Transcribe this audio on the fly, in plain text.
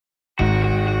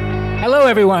Hello,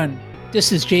 everyone.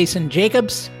 This is Jason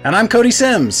Jacobs. And I'm Cody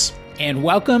Sims. And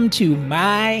welcome to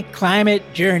My Climate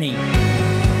Journey.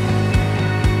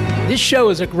 This show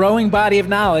is a growing body of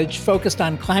knowledge focused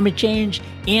on climate change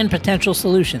and potential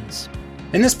solutions.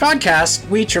 In this podcast,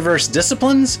 we traverse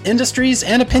disciplines, industries,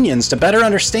 and opinions to better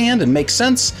understand and make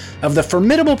sense of the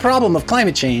formidable problem of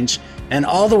climate change and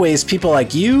all the ways people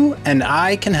like you and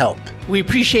I can help. We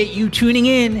appreciate you tuning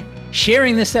in,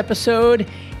 sharing this episode,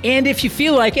 and if you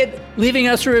feel like it, leaving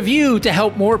us a review to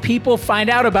help more people find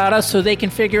out about us so they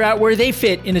can figure out where they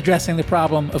fit in addressing the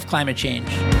problem of climate change.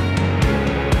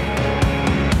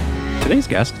 Today's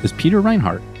guest is Peter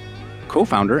Reinhardt,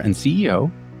 co-founder and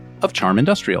CEO of Charm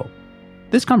Industrial.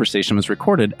 This conversation was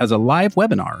recorded as a live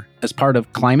webinar as part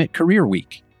of Climate Career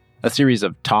Week, a series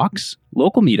of talks,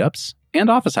 local meetups,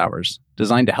 and office hours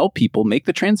designed to help people make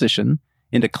the transition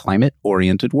into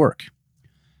climate-oriented work.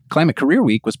 Climate Career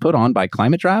Week was put on by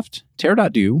Climate Draft,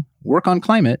 Terre.do, Work on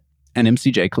Climate, and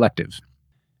MCJ Collective.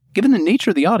 Given the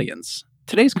nature of the audience,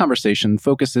 today's conversation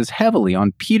focuses heavily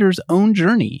on Peter's own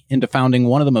journey into founding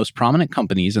one of the most prominent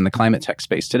companies in the climate tech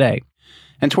space today.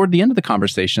 And toward the end of the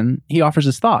conversation, he offers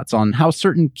his thoughts on how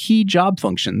certain key job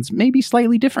functions may be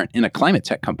slightly different in a climate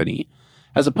tech company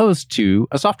as opposed to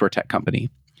a software tech company.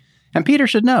 And Peter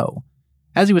should know,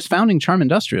 as he was founding Charm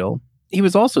Industrial, he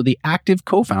was also the active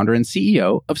co-founder and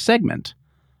CEO of Segment,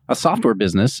 a software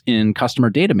business in customer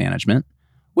data management,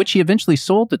 which he eventually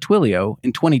sold to Twilio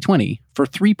in 2020 for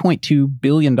 $3.2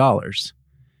 billion.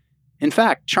 In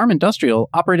fact, Charm Industrial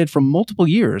operated for multiple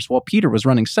years while Peter was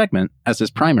running Segment as his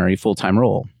primary full-time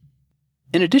role.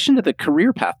 In addition to the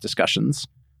career path discussions,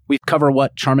 we cover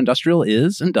what Charm Industrial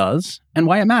is and does and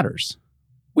why it matters.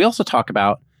 We also talk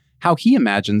about how he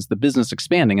imagines the business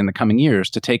expanding in the coming years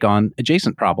to take on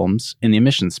adjacent problems in the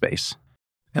emissions space.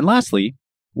 And lastly,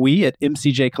 we at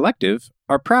MCJ Collective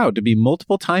are proud to be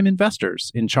multiple-time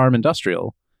investors in Charm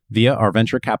Industrial via our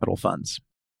venture capital funds.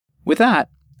 With that,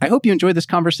 I hope you enjoyed this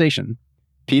conversation.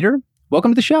 Peter,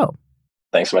 welcome to the show.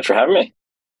 Thanks so much for having me.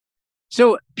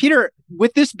 So, Peter,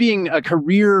 with this being a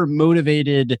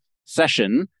career-motivated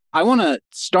session, I want to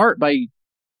start by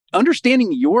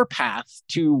understanding your path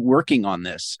to working on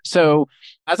this. So,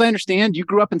 as I understand, you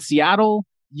grew up in Seattle.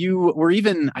 You were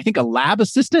even, I think, a lab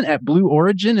assistant at Blue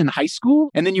Origin in high school,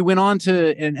 and then you went on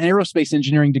to an aerospace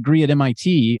engineering degree at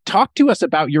MIT. Talk to us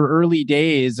about your early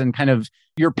days and kind of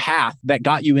your path that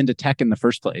got you into tech in the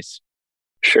first place.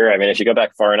 Sure. I mean, if you go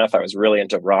back far enough, I was really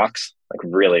into rocks, like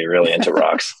really, really into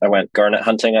rocks. I went garnet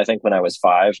hunting, I think, when I was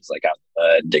 5. It was like out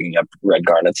digging up red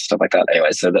garnets, stuff like that.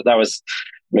 Anyway, so that was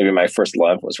maybe my first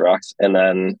love was rocks. And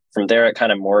then from there, it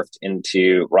kind of morphed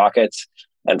into rockets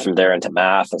and from there into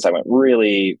math. And so I went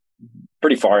really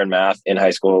pretty far in math in high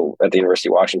school at the University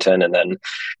of Washington. And then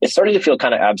it started to feel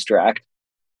kind of abstract.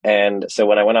 And so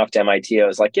when I went off to MIT, I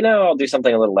was like, I'll do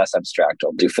something a little less abstract.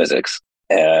 I'll do physics.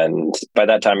 And by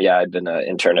that time, I'd been an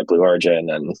intern at Blue Origin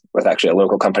and with actually a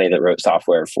local company that wrote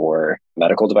software for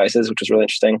medical devices, which was really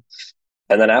interesting.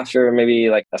 And then after maybe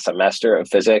like a semester of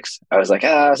physics, I was like,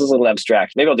 this is a little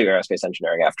abstract. Maybe I'll do aerospace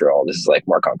engineering after all. This is like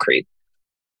more concrete.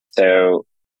 So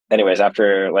anyways,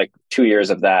 after like 2 years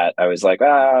of that, I was like,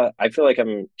 I feel like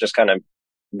I'm just kind of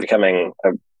becoming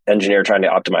an engineer trying to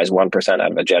optimize 1%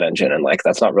 out of a jet engine. And like,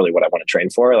 that's not really what I want to train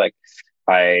for. Like,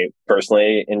 I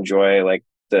personally enjoy like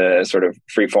the sort of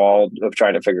free fall of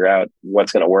trying to figure out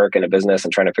what's going to work in a business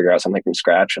and trying to figure out something from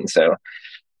scratch. And so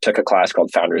took a class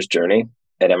called Founder's Journey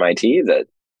at MIT that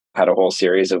had a whole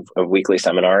series of weekly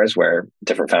seminars where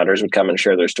different founders would come and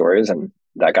share their stories. And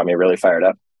that got me really fired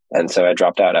up. And so I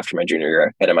dropped out after my junior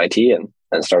year at MIT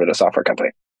and started a software company.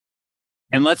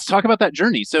 And let's talk about that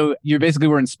journey. So you basically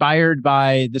were inspired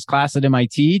by this class at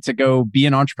MIT to go be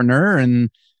an entrepreneur and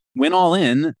went all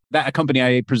in. That company,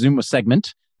 I presume, was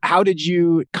Segment. How did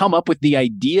you come up with the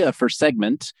idea for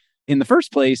Segment in the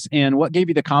first place? And what gave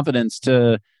you the confidence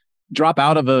to drop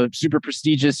out of a super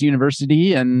prestigious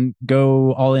university and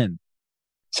go all in?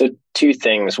 So 2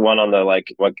 things. One on the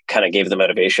like what kind of gave the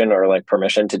motivation or like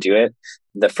permission to do it.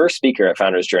 The first speaker at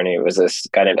Founder's Journey was this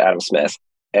guy named Adam Smith.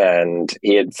 And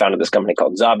he had founded this company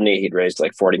called Zobni. He'd raised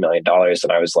like $40 million.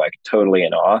 And I was like totally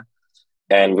in awe.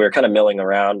 And we were kind of milling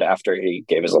around after he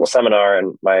gave his little seminar.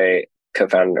 And my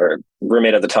co-founder,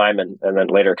 roommate at the time, and then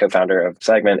later co-founder of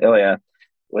Segment, Ilya,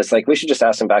 was like, we should just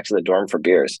ask him back to the dorm for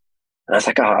beers. And I was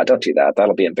like, don't do that.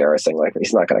 That'll be embarrassing. Like,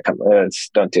 he's not going to come.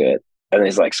 Don't do it. And then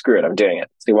he's like, screw it, I'm doing it.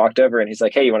 So he walked over and he's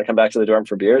like, hey, you want to come back to the dorm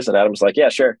for beers? And Adam's like, yeah,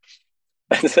 sure.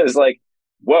 And so it's like,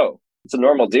 whoa, it's a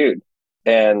normal dude.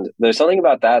 And there's something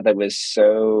about that was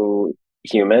so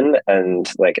human and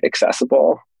like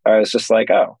accessible. I was just like,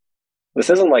 this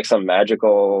isn't like some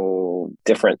magical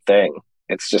different thing.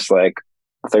 It's just like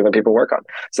a thing that people work on.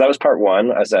 So that was part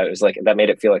one. As that was like, that made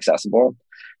it feel accessible.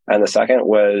 And the second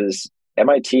was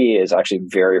MIT is actually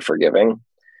very forgiving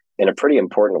in a pretty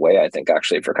important way, I think,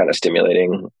 actually, for kind of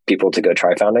stimulating people to go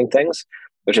try founding things,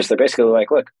 which is they're basically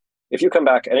like, look, if you come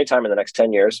back anytime in the next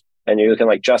 10 years and you can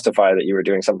like justify that you were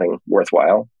doing something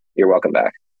worthwhile, you're welcome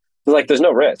back. Like, there's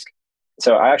no risk.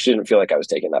 So I actually didn't feel like I was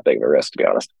taking that big of a risk, to be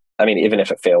honest. I mean, even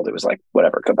if it failed, it was like,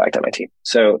 whatever, come back to MIT.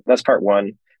 So that's part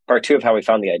one. Part two of how we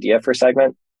found the idea for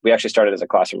Segment, we actually started as a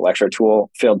classroom lecture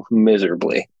tool, failed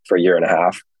miserably for a year and a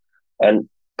half. And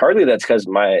partly that's because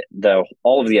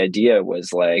all of the idea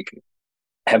was like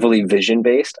heavily vision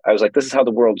based. I was like, this is how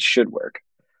the world should work.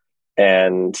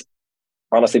 And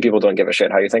honestly, people don't give a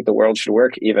shit how you think the world should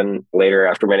work. Even later,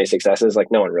 after many successes,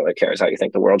 like no one really cares how you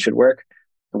think the world should work.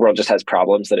 The world just has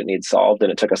problems that it needs solved.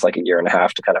 And it took us like a year and a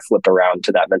half to kind of flip around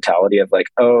to that mentality of like,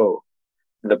 oh,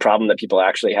 the problem that people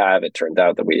actually have, it turned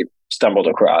out that we stumbled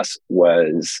across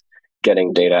was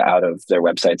getting data out of their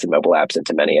websites and mobile apps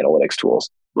into many analytics tools.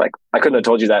 Like, I couldn't have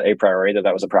told you that a priori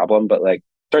that was a problem, but like,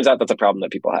 turns out that's a problem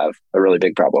that people have, a really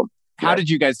big problem. How did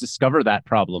you guys discover that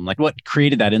problem? Like, what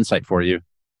created that insight for you?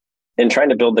 In trying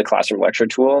to build the classroom lecture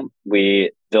tool,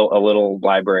 we built a little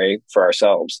library for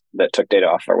ourselves that took data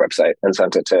off our website and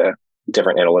sent it to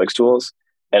different analytics tools.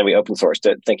 And we open sourced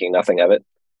it, thinking nothing of it.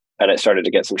 And it started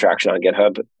to get some traction on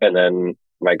GitHub. And then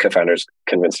my co-founders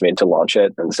convinced me to launch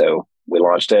it. And so we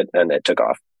launched it and it took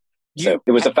off. So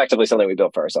it was effectively something we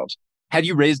built for ourselves. Had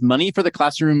you raised money for the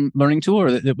classroom learning tool, or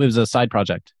it was a side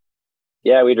project?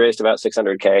 Yeah, we'd raised about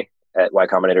 $600K at Y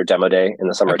Combinator demo day in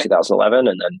the summer of 2011,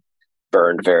 and then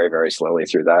burned very, very slowly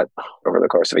through that over the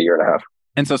course of a year and a half.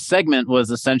 And so Segment was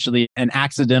essentially an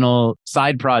accidental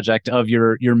side project of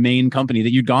your main company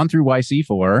that you'd gone through YC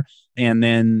for, and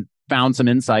then found some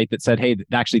insight that said, hey,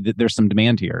 actually, there's some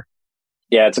demand here.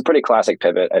 Yeah, it's a pretty classic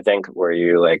pivot, I think, where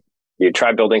you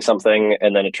try building something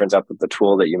and then it turns out that the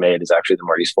tool that you made is actually the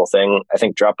more useful thing. I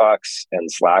think Dropbox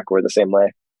and Slack were the same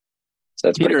way. So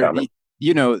that's pretty common.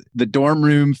 You know, the dorm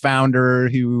room founder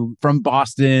who from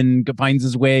Boston finds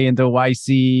his way into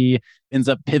YC, ends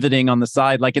up pivoting on the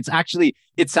side. Like, it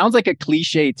sounds like a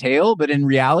cliche tale, but in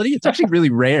reality, it's actually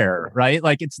really rare, right?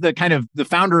 Like, it's the kind of the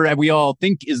founder we all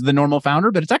think is the normal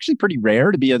founder, but it's actually pretty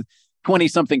rare to be a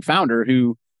 20-something founder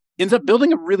who ends up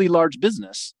building a really large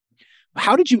business.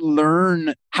 How did you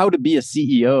learn how to be a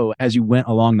CEO as you went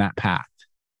along that path?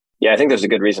 Yeah, I think there's a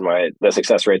good reason why the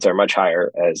success rates are much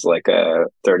higher as like a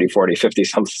 30, 40, 50,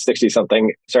 60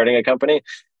 something starting a company,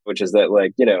 which is that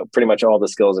like, you know, pretty much all the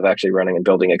skills of actually running and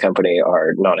building a company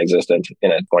are non-existent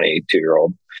in a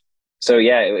 22-year-old. So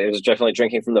yeah, it was definitely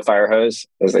drinking from the fire hose,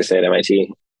 as they say at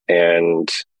MIT. And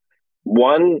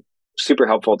one, super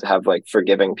helpful to have like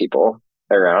forgiving people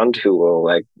around who will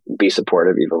like be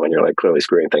supportive even when you're like clearly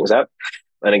screwing things up.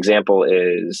 An example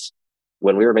is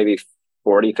when we were maybe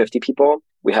 40, 50 people,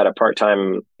 we had a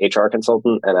part-time HR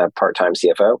consultant and a part-time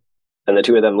CFO. And the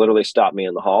two of them literally stopped me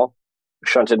in the hall,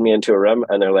 shunted me into a room,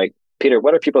 and they're like, Peter,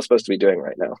 what are people supposed to be doing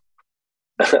right now?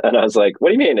 And I was like, what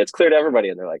do you mean? It's clear to everybody.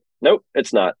 And they're like, nope,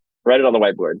 it's not. Write it on the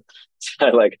whiteboard. So I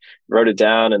like wrote it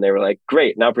down and they were like,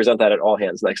 great, now present that at all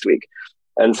hands next week.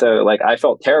 And so like, I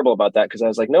felt terrible about that because I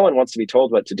was like, no one wants to be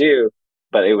told what to do.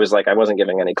 But it was like, I wasn't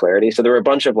giving any clarity. So there were a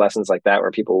bunch of lessons like that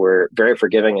where people were very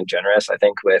forgiving and generous, I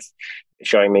think, with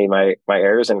showing me my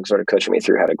errors and sort of coaching me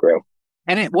through how to grow.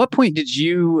 And at what point did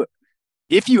you,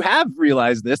 if you have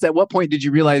realized this, at what point did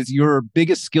you realize your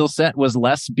biggest skill set was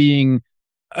less being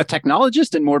a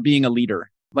technologist and more being a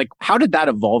leader? Like, how did that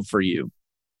evolve for you?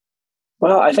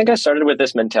 Well, I think I started with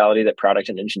this mentality that product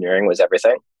and engineering was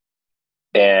everything.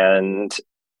 And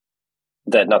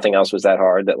that nothing else was that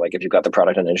hard, that like if you got the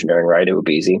product and engineering right, it would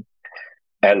be easy.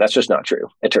 And that's just not true,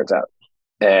 it turns out.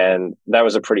 And that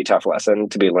was a pretty tough lesson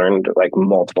to be learned like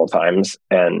multiple times.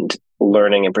 And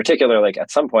learning in particular, like at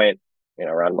some point, you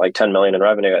know, around like 10 million in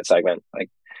revenue at Segment,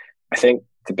 like I think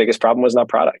the biggest problem was not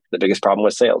product. The biggest problem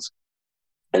was sales.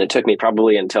 And it took me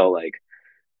probably until like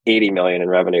 80 million in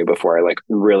revenue before I like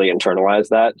really internalized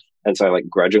that. And so I like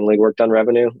grudgingly worked on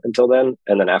revenue until then.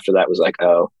 And then after that was like,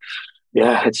 oh,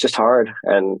 yeah, it's just hard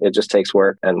and it just takes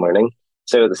work and learning.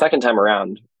 So the second time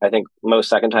around, I think most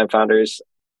second-time founders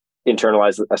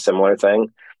internalize a similar thing.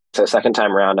 So second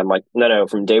time around, I'm like, no,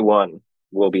 from day one,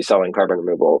 we'll be selling carbon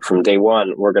removal. From day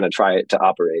one, we're going to try it to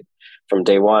operate. From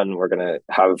day one, we're going to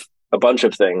have a bunch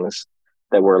of things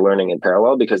that we're learning in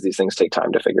parallel because these things take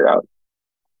time to figure out.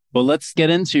 Well, let's get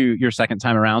into your second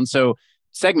time around. So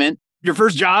Segment, your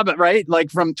first job, right?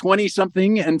 Like from 20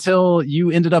 something until you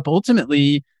ended up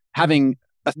ultimately having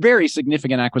a very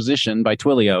significant acquisition by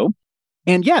Twilio.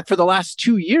 And yet, for the last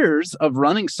 2 years of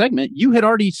running Segment, you had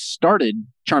already started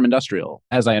Charm Industrial,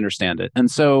 as I understand it. And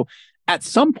so at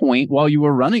some point, while you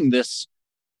were running this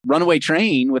runaway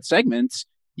train with Segments,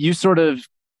 you sort of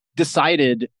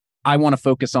decided, I want to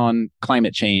focus on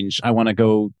climate change. I want to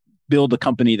go build a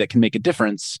company that can make a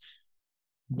difference.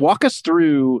 Walk us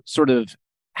through sort of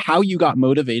how you got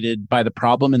motivated by the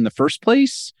problem in the first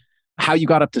place, how you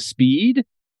got up to speed,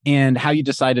 and how you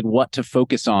decided what to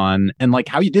focus on, and like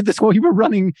how you did this while you were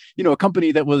running, a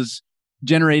company that was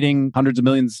generating hundreds of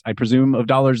millions, I presume, of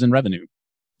dollars in revenue.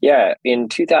 Yeah. In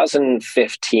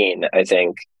 2015, I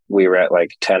think we were at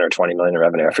like 10 or 20 million in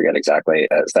revenue. I forget exactly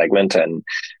at Segment. And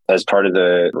as part of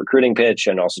the recruiting pitch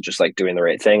and also just like doing the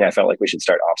right thing, I felt like we should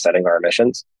start offsetting our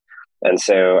emissions. And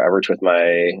so I worked with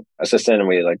my assistant and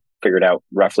we like figured out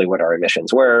roughly what our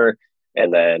emissions were,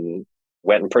 and then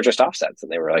went and purchased offsets.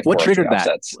 And they were like, what triggered that?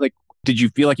 Offsets. Like, did you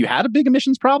feel like you had a big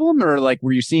emissions problem, or like,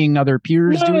 were you seeing other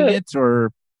peers doing it?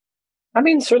 Or, I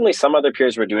mean, certainly some other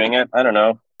peers were doing it. I don't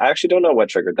know. I actually don't know what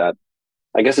triggered that.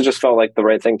 I guess it just felt like the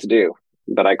right thing to do,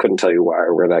 but I couldn't tell you why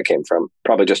or where that came from.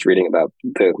 Probably just reading about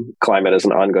the climate as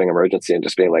an ongoing emergency and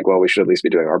just being like, well, we should at least be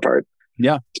doing our part.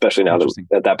 Yeah. Especially now that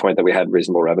at that point that we had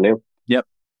reasonable revenue. Yep.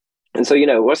 And so,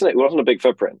 it wasn't a big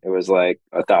footprint. It was like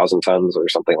 1,000 tons or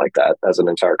something like that as an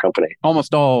entire company.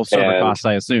 Almost all server costs,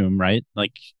 I assume, right?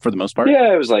 Like for the most part?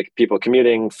 Yeah, it was like people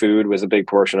commuting, food was a big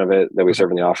portion of it that we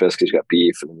serve in the office because you got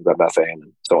beef and you got methane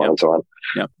and so on and so on.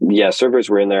 Yep. Yeah, servers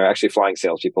were in there. Actually flying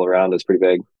salespeople around is pretty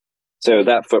big. So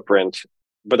that footprint,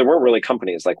 but there weren't really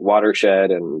companies like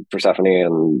Watershed and Persephone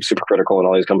and Supercritical and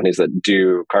all these companies that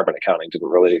do carbon accounting didn't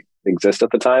really exist at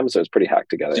the time. So it was pretty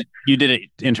hacked together. You did it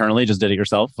internally, just did it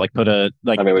yourself? Like put an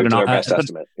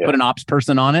ops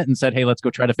person on it and said, hey, let's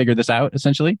go try to figure this out,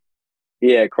 essentially?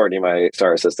 Yeah, Courtney, my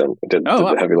star assistant, did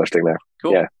the heavy lifting there.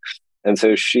 Cool. Yeah. And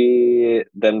so she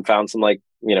then found some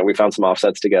we found some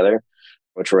offsets together,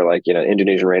 which were like,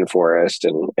 Indonesian rainforest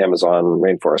and Amazon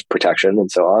rainforest protection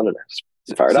and so on. And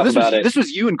fired up about it. This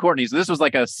was you and Courtney. So this was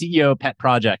like a CEO pet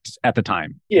project at the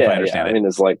time. Yeah, I understand it. I mean,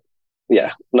 it's like,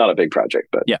 not a big project,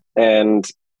 but yeah. And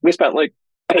we spent like,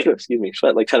 10 or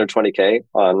 20K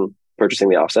on purchasing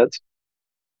the offsets.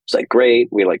 It's like, great.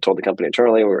 We like told the company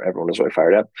internally where everyone was really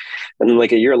fired up. And then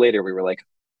like a year later, we were like,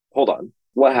 hold on,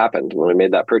 what happened when we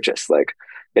made that purchase? Like,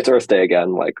 it's Earth Day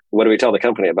again. Like, what do we tell the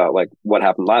company about like what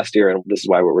happened last year? And this is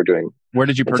why what we're doing. Where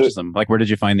did you purchase them? Like, where did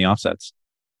you find the offsets?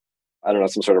 I don't know,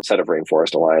 some sort of set of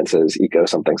rainforest alliances, eco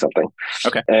something.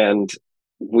 Okay. And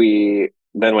we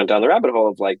then went down the rabbit hole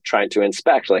of like trying to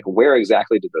inspect, like where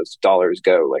exactly did those dollars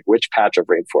go? Like which patch of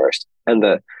rainforest? And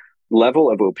the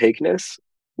level of opaqueness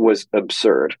was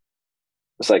absurd.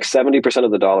 It's like 70%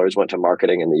 of the dollars went to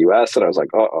marketing in the US. And I was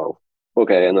like,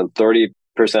 okay. And then 30%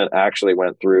 actually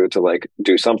went through to like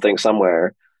do something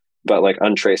somewhere, but like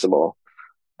untraceable.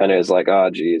 And it was like,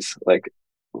 geez, like,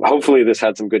 hopefully this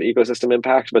had some good ecosystem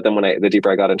impact. But then the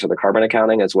deeper I got into the carbon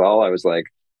accounting as well, I was like,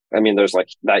 I mean, there's like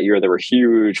that year there were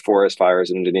huge forest fires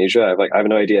in Indonesia. I have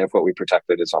no idea if what we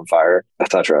protected is on fire,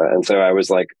 etc. And so I was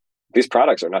like, these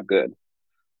products are not good.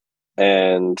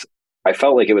 And I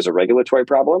felt like it was a regulatory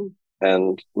problem.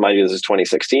 And mind you, this is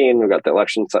 2016. We've got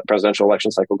the presidential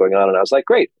election cycle going on. And I was like,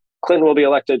 great, Clinton will be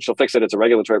elected. She'll fix it. It's a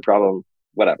regulatory problem,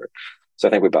 whatever. So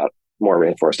I think we bought more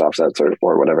rainforest offsets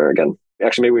or whatever. Again,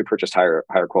 actually, maybe we purchased higher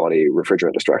quality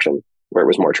refrigerant destruction where it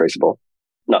was more traceable,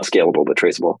 not scalable, but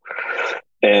traceable.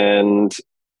 And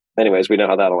anyways, we know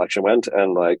how that election went.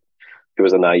 And like, it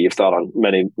was a naive thought on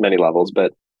many, many levels.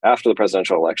 But after the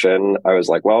presidential election, I was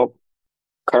like, well,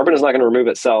 carbon is not going to remove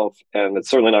itself. And it's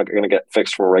certainly not going to get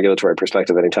fixed from a regulatory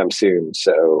perspective anytime soon.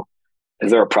 So is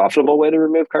there a profitable way to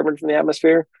remove carbon from the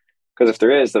atmosphere? Because if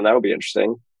there is, then that would be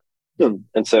interesting.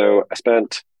 And so I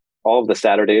spent all of the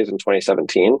Saturdays in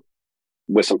 2017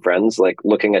 with some friends, like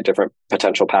looking at different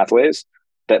potential pathways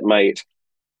that might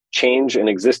change an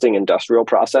existing industrial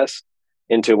process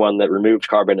into one that removed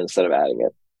carbon instead of adding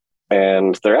it.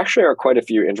 And there actually are quite a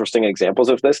few interesting examples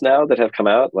of this now that have come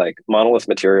out. Like Monolith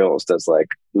Materials does like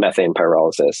methane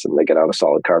pyrolysis, and they get out a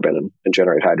solid carbon and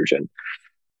generate hydrogen.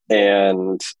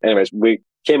 And anyways, we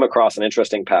came across an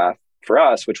interesting path for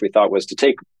us, which we thought was to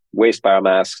take waste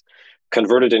biomass,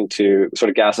 convert it into, sort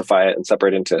of gasify it and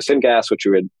separate into syngas, which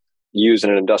we would use in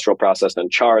an industrial process, and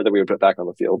char that we would put back on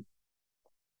the field.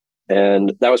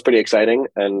 And that was pretty exciting.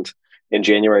 And in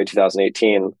January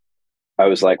 2018, I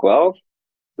was like, well,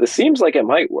 this seems like it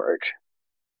might work,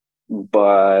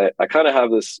 but I kind of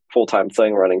have this full-time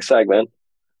thing running Segment.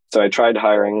 So I tried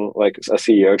hiring like a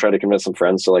CEO, tried to convince some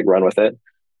friends to like run with it,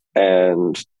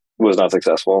 and was not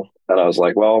successful. And I was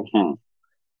like, well,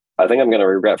 I think I'm going to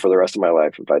regret for the rest of my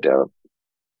life if I don't.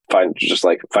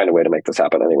 find a way to make this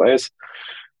happen anyways.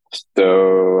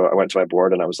 So I went to my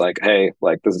board and I was like, hey,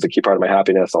 like, this is a key part of my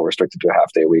happiness. I'll restrict it to a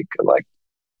half day a week. And like,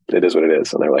 it is what it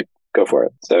is. And they're like, go for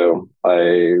it. So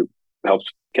I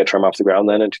helped get Charm off the ground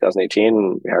then in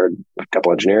 2018. We hired a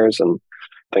couple engineers and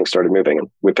things started moving. And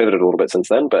we pivoted a little bit since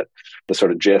then, but the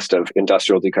sort of gist of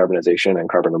industrial decarbonization and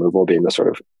carbon removal being the sort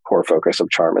of core focus of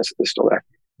Charm is still there.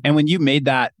 And when you made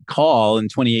that call in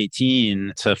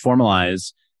 2018 to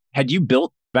formalize, had you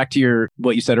built, back to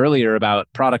what you said earlier about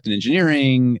product and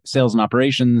engineering, sales and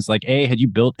operations, like A, had you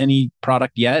built any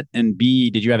product yet? And B,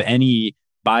 did you have any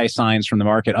buy signs from the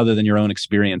market other than your own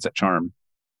experience at Charm?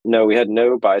 No, we had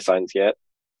no buy signs yet.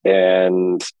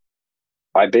 And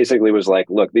I basically was like,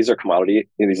 look, these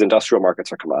industrial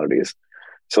markets are commodities.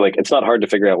 So like, it's not hard to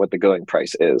figure out what the going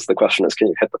price is. The question is, can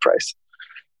you hit the price?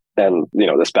 And,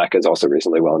 the spec is also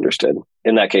reasonably well understood.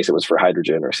 In that case, it was for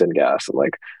hydrogen or syngas, and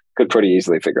like could pretty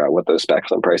easily figure out what those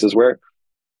specs and prices were.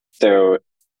 So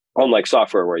unlike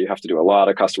software where you have to do a lot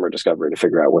of customer discovery to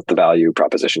figure out what the value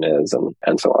proposition is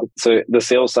and so on. So the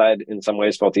sales side in some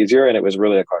ways felt easier. And it was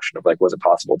really a question of like, was it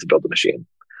possible to build the machine?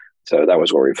 So that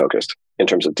was where we focused in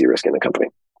terms of de-risking the company.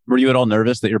 Were you at all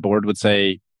nervous that your board would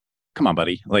say, come on,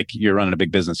 buddy, like you're running a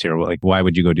big business here. Like, why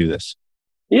would you go do this?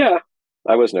 Yeah,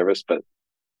 I was nervous, but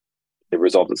it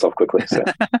resolved itself quickly. So.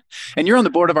 And you're on the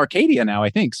board of Arcadia now, I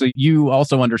think. So you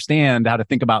also understand how to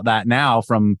think about that now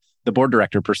from the board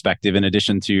director perspective, in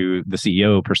addition to the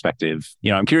CEO perspective.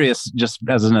 I'm curious, just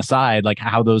as an aside, like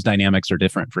how those dynamics are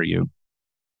different for you.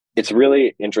 It's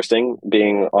really interesting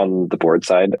being on the board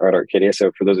side at Arcadia.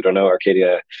 So for those who don't know,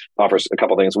 Arcadia offers a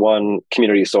couple things. One,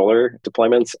 community solar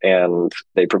deployments, and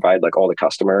they provide like all the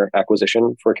customer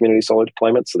acquisition for community solar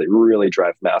deployments. So they really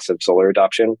drive massive solar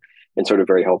adoption in sort of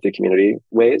very healthy community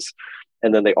ways.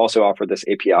 And then they also offer this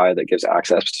API that gives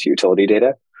access to utility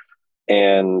data,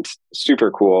 and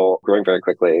super cool, growing very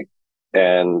quickly.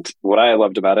 And what I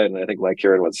loved about it, and I think Mike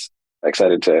Kieran was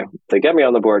excited to get me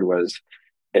on the board, was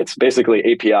it's basically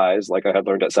APIs like I had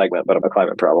learned at Segment, but a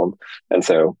climate problem. And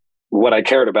so what I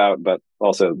cared about, but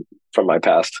also from my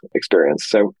past experience.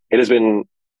 So it has been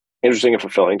interesting and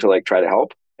fulfilling to like try to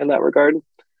help in that regard.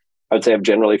 I would say I've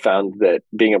generally found that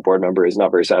being a board member is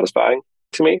not very satisfying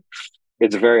to me.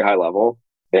 It's very high level,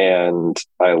 and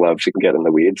I love to get in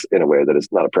the weeds in a way that is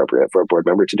not appropriate for a board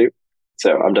member to do.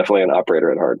 So I'm definitely an operator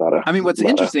at heart, what's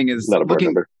interesting is not a board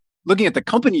member. Looking at the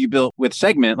company you built with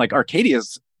Segment, like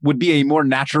Arcadia's would be a more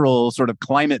natural sort of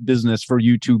climate business for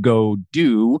you to go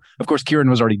do. Of course, Kieran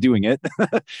was already doing it.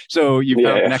 So you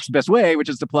found the next best way, which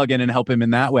is to plug in and help him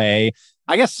in that way.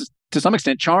 I guess to some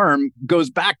extent, Charm goes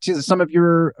back to some of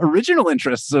your original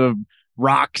interests of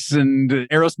rocks and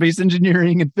aerospace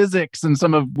engineering and physics and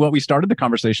some of what we started the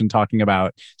conversation talking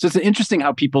about. So it's interesting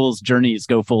how people's journeys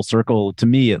go full circle, to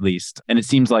me at least. And it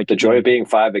seems like the joy of being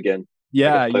 5 again.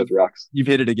 Yeah, you've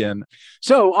hit it again.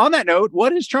 So on that note,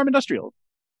 what is Charm Industrial?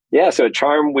 Yeah, so at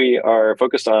Charm, we are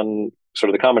focused on sort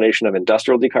of the combination of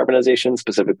industrial decarbonization,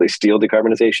 specifically steel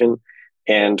decarbonization,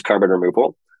 and carbon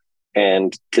removal.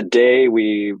 And today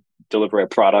we deliver a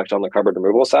product on the carbon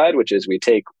removal side, which is we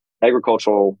take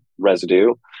agricultural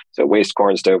residue, so waste,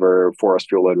 corn, stover, forest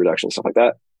fuel load reduction, stuff like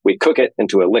that. We cook it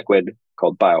into a liquid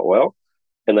called bio-oil,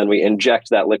 and then we inject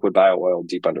that liquid bio-oil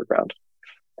deep underground.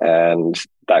 And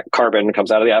that carbon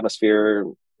comes out of the atmosphere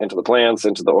into the plants,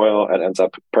 into the oil, and ends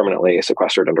up permanently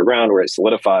sequestered underground where it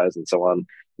solidifies and so on,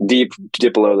 deep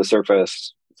below the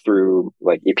surface through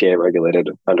like EPA regulated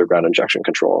underground injection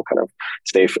control, kind of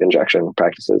safe injection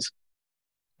practices.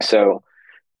 So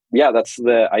yeah, that's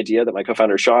the idea that my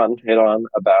co-founder Sean hit on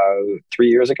about 3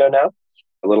 years ago now,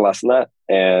 a little less than that.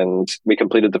 And we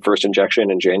completed the first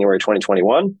injection in January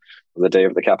 2021, the day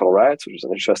of the Capitol riots, which was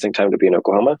an interesting time to be in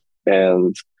Oklahoma.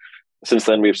 And since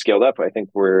then we've scaled up. I think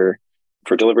we're,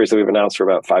 for deliveries that we've announced, for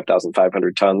about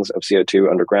 5,500 tons of CO2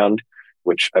 underground,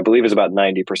 which I believe is about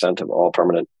 90% of all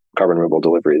permanent carbon removal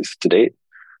deliveries to date.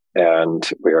 And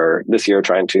we are this year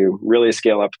trying to really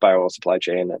scale up bio-oil supply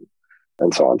chain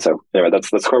and so on. So anyway,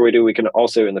 that's core we do. We can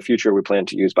also, in the future, we plan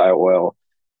to use bio-oil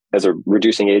as a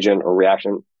reducing agent or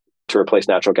reactant to replace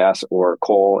natural gas or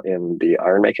coal in the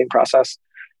iron making process.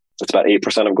 It's about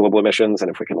 8% of global emissions. And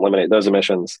if we can eliminate those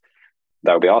emissions,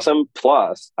 that would be awesome.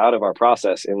 Plus, out of our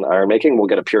process in iron making, we'll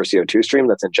get a pure CO2 stream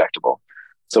that's injectable.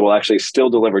 So we'll actually still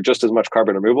deliver just as much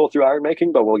carbon removal through iron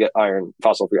making, but we'll get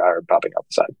fossil-free iron popping out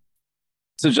the side.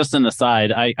 So just an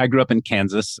aside, I grew up in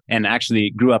Kansas and actually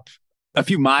grew up a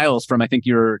few miles from, I think,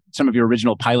 some of your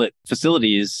original pilot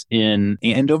facilities in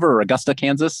Andover or Augusta,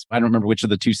 Kansas. I don't remember which of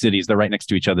the two cities. They're right next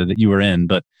to each other that you were in.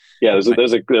 But yeah,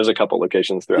 there's a couple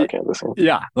locations throughout Kansas.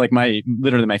 Yeah, like my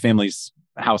family's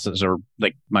houses are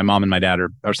like my mom and my dad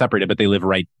are separated, but they live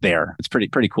right there. It's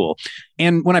pretty cool.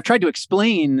 And when I've tried to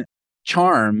explain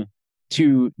Charm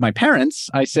to my parents,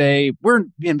 I say, we're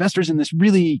investors in this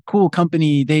really cool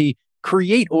company. They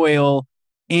create oil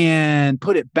and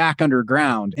put it back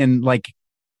underground. And like,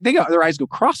 their eyes go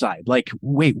cross-eyed. Like,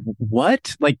 wait,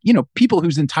 what? Like, people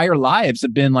whose entire lives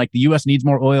have been like, the US needs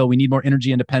more oil. We need more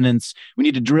energy independence. We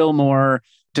need to drill more.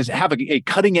 To have a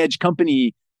cutting edge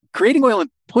company creating oil and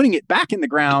putting it back in the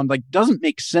ground, like, doesn't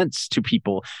make sense to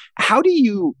people. How do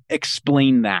you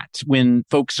explain that when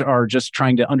folks are just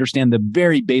trying to understand the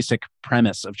very basic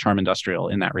premise of Charm Industrial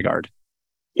in that regard?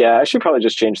 Yeah, I should probably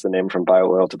just change the name from bio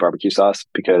oil to barbecue sauce,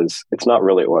 because it's not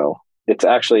really oil. It's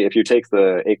actually, if you take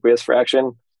the aqueous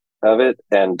fraction of it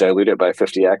and dilute it by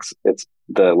 50x, it's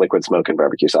the liquid smoke in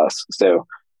barbecue sauce. So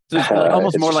it's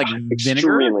almost more like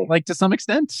vinegar, like to some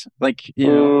extent, like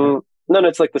no,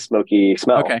 it's like the smoky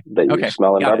smell that you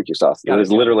smell in barbecue sauce. It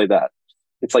is literally that.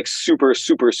 It's like super,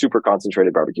 super, super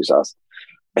concentrated barbecue sauce.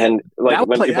 And like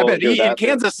I bet in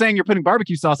Kansas, saying you're putting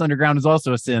barbecue sauce underground is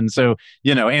also a sin. So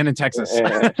and in Texas,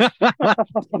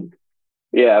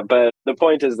 yeah. But the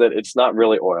point is that it's not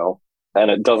really oil, and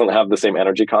it doesn't have the same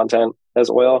energy content as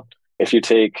oil. If you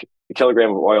take a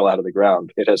kilogram of oil out of the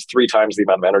ground, it has 3 times the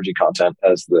amount of energy content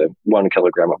as the 1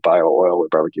 kilogram of bio oil or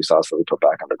barbecue sauce that we put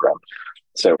back underground.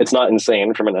 So it's not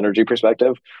insane from an energy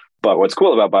perspective. But what's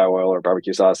cool about bio oil or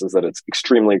barbecue sauce is that it's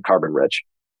extremely carbon rich,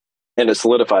 and it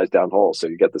solidifies downhole. So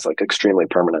you get this like extremely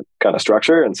permanent kind of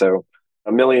structure. And so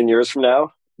 1 million years from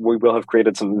now, we will have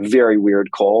created some very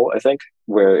weird coal, I think,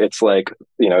 where it's like,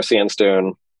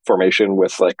 sandstone formation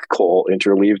with like coal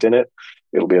interleaved in it.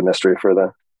 It'll be a mystery for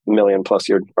the 1 million+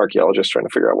 year archaeologists trying to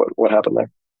figure out what happened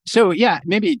there. So yeah,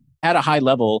 maybe at a high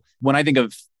level, when I think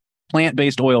of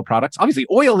plant-based oil products, obviously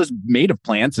oil is made of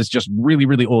plants. It's just really,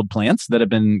 really old plants that have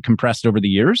been compressed over the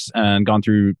years and gone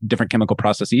through different chemical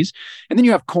processes. And then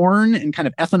you have corn and kind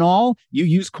of ethanol. You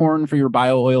use corn for your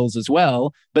bio oils as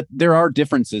well, but there are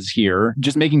differences here.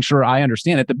 Just making sure I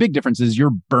understand it. The big difference is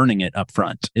you're burning it up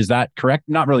front. Is that correct?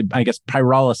 Not really. I guess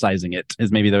pyrolyzing it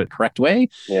is maybe the correct way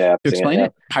to explain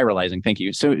it. Pyrolyzing. Thank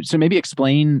you. So maybe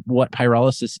explain what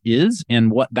pyrolysis is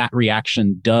and what that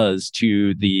reaction does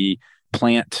to the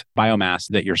plant biomass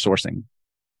that you're sourcing.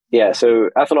 Yeah, so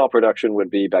ethanol production would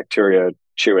be bacteria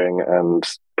chewing and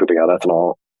pooping out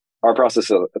ethanol. Our process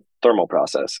is a thermal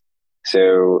process.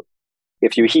 So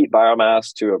if you heat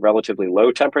biomass to a relatively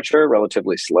low temperature,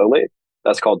 relatively slowly,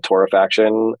 that's called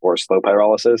torrefaction or slow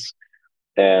pyrolysis.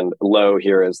 And low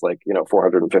here is like,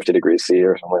 450 degrees C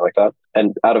or something like that.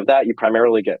 And out of that, you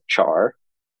primarily get char.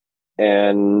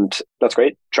 And that's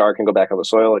great. Char can go back on the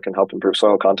soil. It can help improve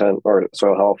soil content or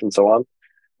soil health and so on.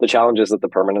 The challenge is that the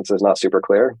permanence is not super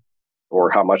clear,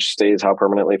 or how much stays how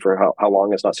permanently for how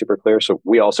long is not super clear. So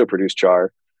we also produce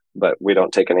char, but we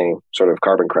don't take any sort of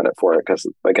carbon credit for it because,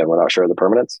 again, we're not sure of the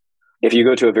permanence. If you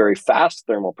go to a very fast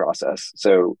thermal process,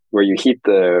 so where you heat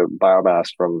the biomass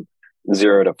from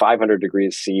 0 to 500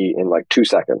 degrees C in like 2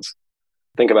 seconds,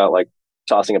 think about like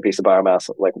tossing a piece of biomass,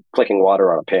 like flicking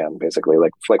water on a pan, basically,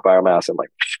 like flick biomass and like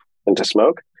into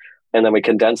smoke. And then we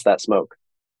condense that smoke.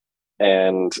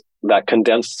 And that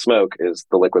condensed smoke is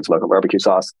the liquid smoke of barbecue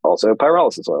sauce, also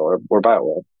pyrolysis oil or bio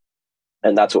oil.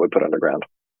 And that's what we put underground.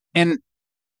 And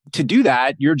to do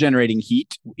that, you're generating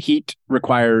heat. Heat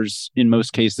requires, in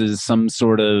most cases, some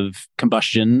sort of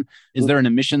combustion. Is there an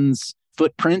emissions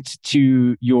footprint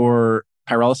to your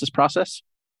pyrolysis process?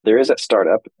 There is at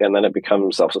startup, and then it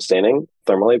becomes self-sustaining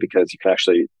thermally because you can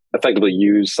actually effectively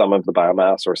use some of the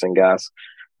biomass or syngas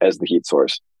as the heat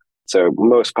source. So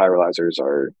most pyrolyzers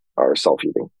are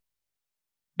self-heating.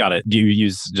 Got it. Do you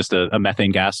use just a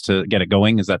methane gas to get it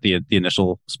going? Is that the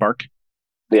initial spark?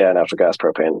 Yeah, natural gas,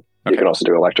 propane. Okay. You can also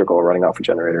do electrical running off a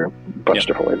generator. A bunch of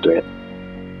different ways of doing it.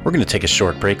 We're going to take a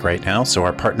short break right now so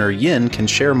our partner Yin can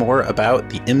share more about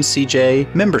the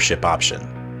MCJ membership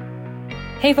option.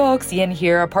 Hey folks, Yin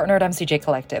here, a partner at MCJ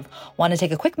Collective. Want to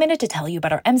take a quick minute to tell you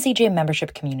about our MCJ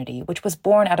membership community, which was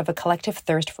born out of a collective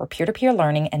thirst for peer-to-peer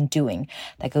learning and doing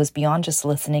that goes beyond just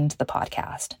listening to the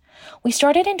podcast. We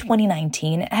started in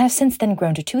 2019 and have since then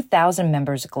grown to 2,000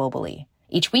 members globally.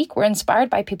 Each week, we're inspired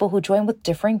by people who join with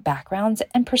differing backgrounds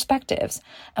and perspectives.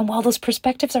 And while those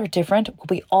perspectives are different,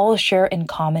 what we all share in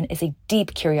common is a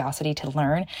deep curiosity to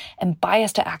learn and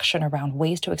bias to action around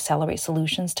ways to accelerate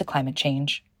solutions to climate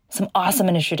change. Some awesome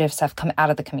initiatives have come out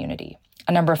of the community.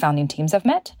 A number of founding teams have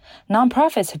met,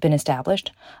 nonprofits have been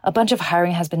established, a bunch of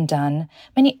hiring has been done,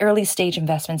 many early-stage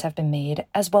investments have been made,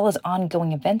 as well as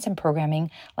ongoing events and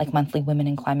programming like monthly Women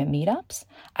in Climate meetups,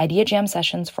 idea jam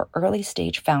sessions for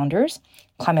early-stage founders,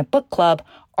 climate book club,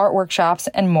 art workshops,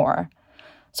 and more.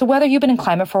 So whether you've been in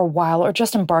climate for a while or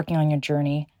just embarking on your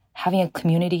journey, having a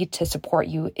community to support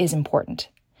you is important.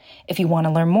 If you want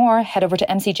to learn more, head over to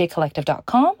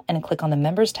mcjcollective.com and click on the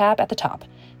members tab at the top.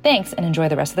 Thanks, and enjoy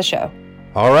the rest of the show.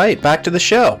 All right, back to the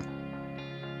show.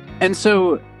 And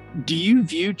so, do you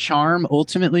view Charm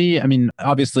ultimately? I mean,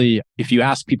 obviously, if you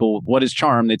ask people what is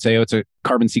Charm, they'd say, oh, it's a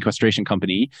carbon sequestration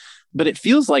company. But it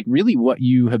feels like really what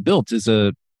you have built is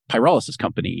a pyrolysis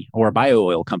company or a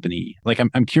bio-oil company. Like,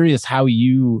 I'm curious how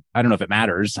you, I don't know if it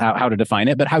matters how to define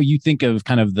it, but how you think of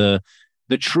kind of the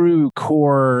true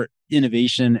core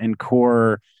innovation and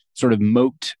core sort of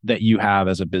moat that you have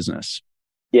as a business.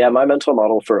 Yeah, my mental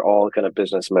model for all kind of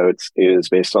business moats is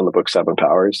based on the book 7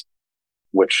 Powers,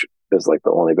 which is like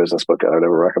the only business book I would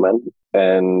ever recommend.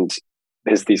 And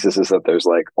his thesis is that there's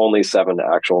like only 7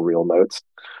 actual real moats.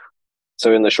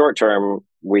 So in the short term,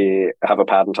 we have a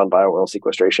patent on bio-oil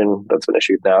sequestration that's been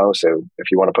issued now. So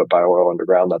if you want to put bio-oil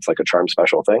underground, that's like a Charm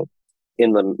special thing.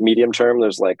 In the medium term,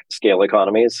 there's like scale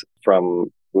economies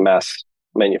from mass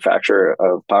manufacture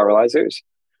of pyrolyzers,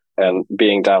 and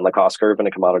being down the cost curve in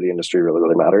a commodity industry really,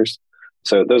 really matters.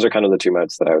 So those are kind of the 2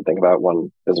 moats that I would think about.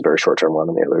 One is a very short-term one,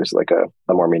 and the other is like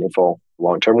a more meaningful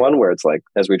long-term one, where it's like,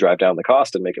 as we drive down the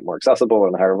cost and make it more accessible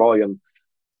and higher volume,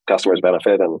 customers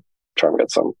benefit and Charm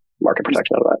gets some market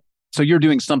protection out of that. So you're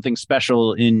doing something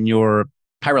special in your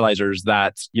pyrolyzers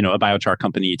that, you know, a biochar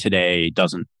company today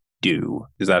doesn't do.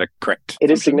 Is that a correct? It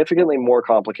is significantly more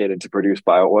complicated to produce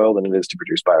bio-oil than it is to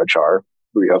produce biochar.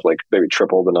 We have like maybe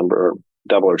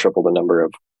double or triple the number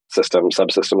of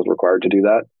subsystems required to do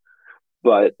that.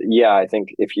 But yeah, I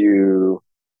think it's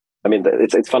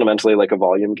fundamentally like a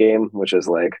volume game, which is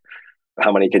like,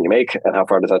 how many can you make and how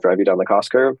far does that drive you down the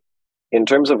cost curve? In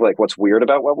terms of like what's weird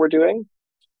about what we're doing,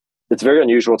 it's very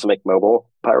unusual to make mobile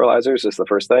pyrolyzers is the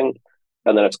first thing.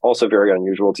 And then it's also very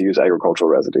unusual to use agricultural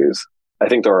residues. I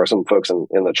think there are some folks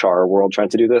in the char world trying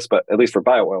to do this, but at least for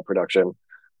bio-oil production,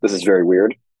 this is very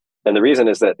weird. And the reason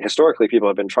is that historically people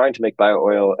have been trying to make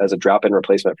bio-oil as a drop-in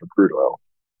replacement for crude oil.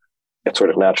 It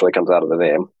sort of naturally comes out of the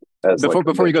name.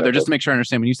 Before you go there, just to make sure I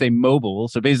understand, when you say mobile,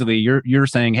 so basically you're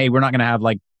saying, hey, we're not going to have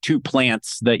like 2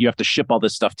 plants that you have to ship all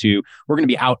this stuff to. We're going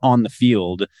to be out on the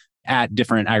field at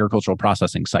different agricultural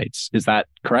processing sites. Is that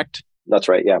correct? That's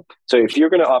right. Yeah. So if you're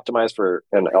going to optimize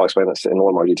and I'll explain this in a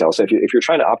little more detail. So if you're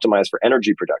trying to optimize for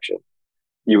energy production,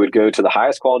 you would go to the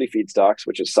highest quality feedstocks,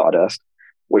 which is sawdust,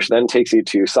 which then takes you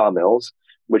to sawmills,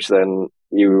 which then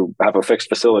you have a fixed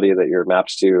facility that you're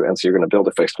mapped to. And so you're going to build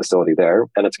a fixed facility there.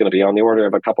 And it's going to be on the order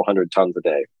of a couple hundred tons a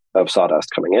day of sawdust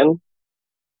coming in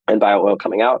and bio-oil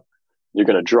coming out. You're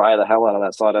going to dry the hell out of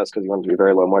that sawdust because you want it to be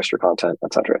very low moisture content,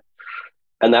 et cetera.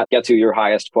 And that gets you your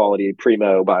highest quality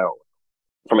primo bio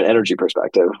from an energy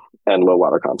perspective and low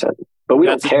water content. But we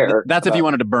don't care. That's if you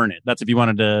wanted to burn it. That's if you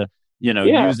wanted to,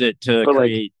 use it to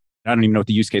create. I don't even know what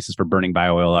the use cases for burning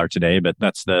bio-oil are today, but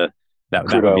that's that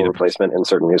crude would be oil replacement in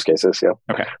certain use cases. Yeah.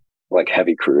 Okay. Like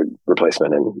heavy crude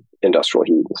replacement in industrial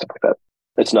heat and stuff like that.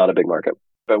 It's not a big market.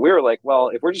 But we were like, well,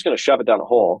 if we're just going to shove it down a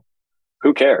hole,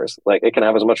 who cares? Like, it can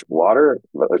have as much water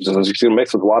as you can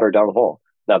mix with water down the hole.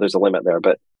 Now there's a limit there,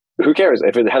 but who cares?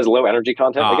 If it has low energy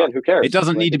content, again, who cares? It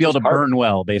doesn't need to be able to burn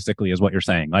well, basically, is what you're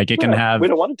saying. Like, it can have... We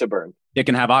don't want it to burn. It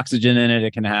can have oxygen in it.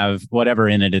 It can have whatever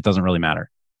in it. It doesn't really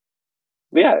matter.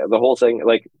 Yeah, the whole thing,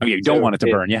 like... Okay, you don't want it to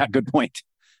burn. Yeah, good point.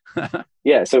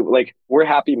 Yeah, so, like, we're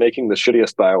happy making the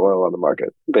shittiest bio-oil on the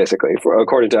market, basically,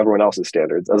 according to everyone else's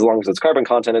standards, as long as its carbon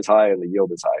content is high and the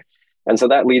yield is high. And so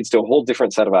that leads to a whole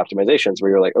different set of optimizations where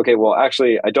you're like, okay, well,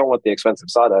 actually, I don't want the expensive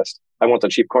sawdust. I want the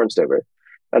cheap corn stover.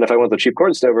 And if I want the cheap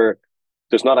corn stover,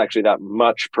 there's not actually that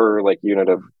much per like unit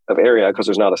of area because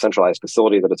there's not a centralized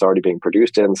facility that it's already being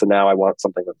produced in. So now I want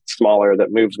something that's smaller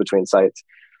that moves between sites,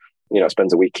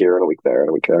 spends a week here and a week there and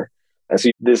a week there. And so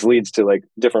this leads to like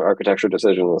different architecture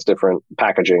decisions, different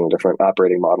packaging, different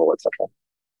operating model, et cetera.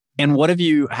 And what have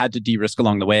you had to de-risk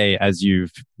along the way as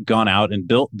you've gone out and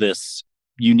built this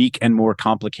unique and more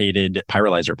complicated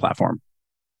pyrolyzer platform?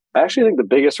 I actually think the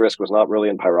biggest risk was not really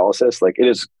in pyrolysis. Like, it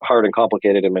is hard and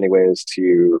complicated in many ways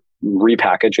to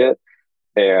repackage it.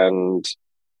 And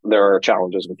there are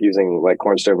challenges with using like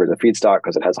corn stover as a feedstock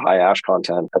because it has high ash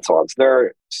content and so on. So there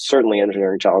are certainly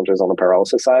engineering challenges on the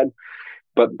pyrolysis side.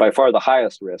 But by far the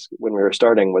highest risk when we were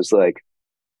starting was like,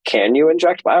 can you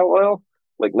inject bio-oil?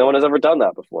 Like, no one has ever done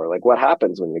that before. Like, what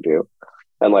happens when you do?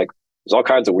 And like, there's all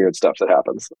kinds of weird stuff that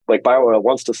happens. Like, bio-oil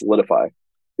wants to solidify.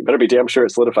 You better be damn sure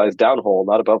it solidifies downhole,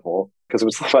 not above hole. Because if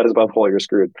it solidifies above hole, you're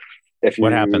screwed.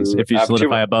 What happens if you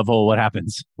solidify above hole? What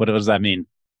happens? What does that mean?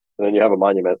 And then you have a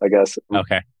monument, I guess.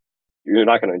 Okay. You're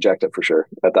not going to inject it for sure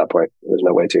at that point. There's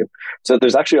no way to. So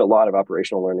there's actually a lot of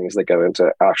operational learnings that go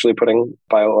into actually putting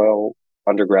bio-oil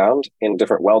underground in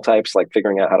different well types, like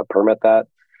figuring out how to permit that.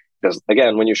 Because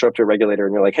again, when you show up to a regulator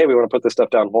and you're like, hey, we want to put this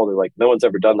stuff down hold, they're like, no one's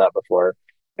ever done that before.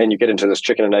 And you get into this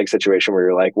chicken and egg situation where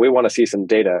you're like, we want to see some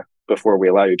data before we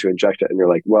allow you to inject it. And you're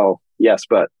like, well, yes,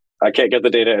 but I can't get the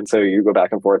data. And so you go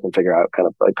back and forth and figure out kind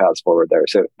of like paths forward there.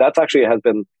 So that's actually has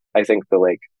been, I think, the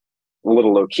like a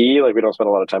little low key, like we don't spend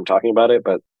a lot of time talking about it,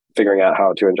 but figuring out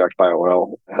how to inject bio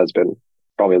oil has been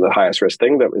probably the highest risk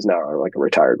thing that is now like a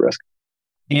retired risk.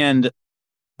 And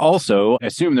also, I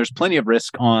assume there's plenty of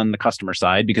risk on the customer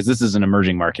side because this is an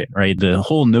emerging market, right? The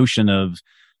whole notion of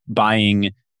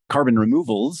buying carbon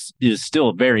removals is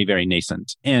still very, very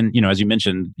nascent. And, as you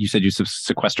mentioned, you said you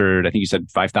sequestered, I think you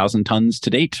said 5,000 tons to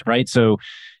date, right? So,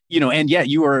 and yet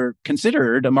you are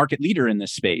considered a market leader in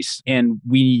this space. And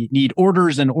we need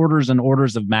orders and orders and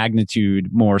orders of magnitude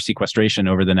more sequestration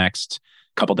over the next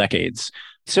couple decades.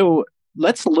 So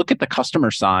let's look at the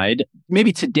customer side,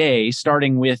 maybe today,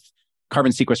 starting with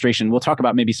carbon sequestration. We'll talk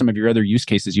about maybe some of your other use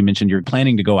cases you mentioned you're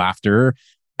planning to go after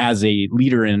as a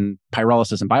leader in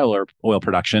pyrolysis and bio oil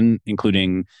production,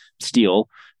 including steel.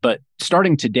 But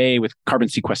starting today with carbon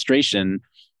sequestration,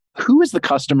 who is the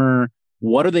customer?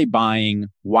 What are they buying?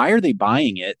 Why are they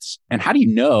buying it? And how do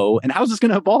you know? And how is this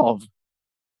going to evolve?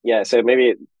 Yeah, so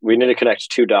maybe we need to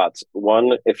connect two dots.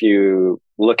 One, if you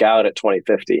look out at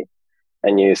 2050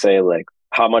 and you say like,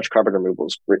 how much carbon removal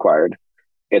is required?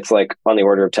 It's like on the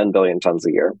order of 10 billion tons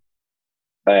a year.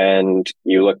 And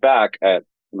you look back at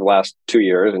the last 2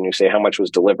 years and you say how much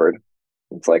was delivered.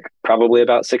 It's like probably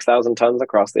about 6,000 tons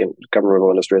across the carbon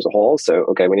removal industry as a whole. So,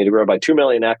 okay, we need to grow by 2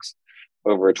 million X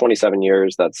over 27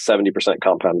 years. That's 70%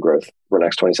 compound growth for the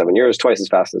next 27 years, twice as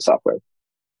fast as software.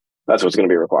 That's what's going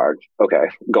to be required. Okay,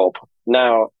 gulp.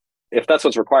 Now, if that's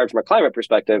what's required from a climate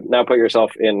perspective, now put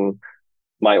yourself in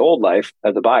my old life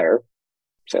as a buyer,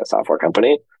 say a software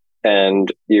company,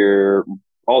 and you're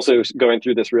also going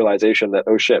through this realization that,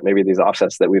 oh shit, maybe these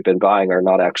offsets that we've been buying are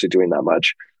not actually doing that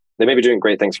much. They may be doing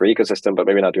great things for ecosystem, but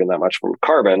maybe not doing that much from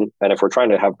carbon. And if we're trying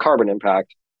to have carbon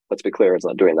impact, let's be clear, it's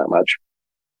not doing that much.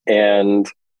 And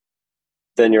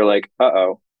then you're like,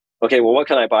 uh-oh, okay, well, what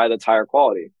can I buy that's higher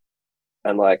quality?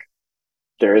 And like,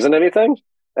 there isn't anything.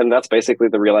 And that's basically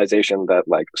the realization that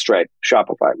like Stripe,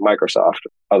 Shopify, Microsoft,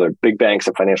 other big banks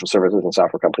and financial services and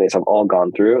software companies have all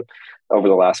gone through over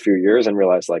the last few years and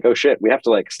realized like, oh shit, we have to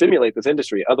like stimulate this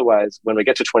industry. Otherwise, when we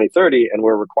get to 2030 and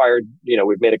we're required,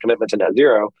 we've made a commitment to net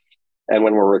zero. And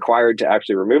when we're required to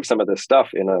actually remove some of this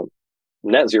stuff in a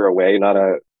net zero way,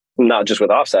 not just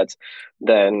with offsets,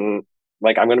 then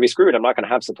like I'm going to be screwed. I'm not going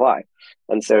to have supply.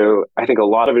 And so I think a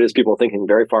lot of it is people thinking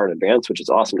very far in advance, which is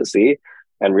awesome to see,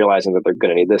 and realizing that they're going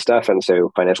to need this stuff. And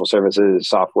so financial services,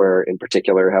 software in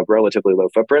particular, have relatively low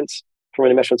footprints from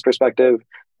an emissions perspective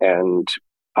and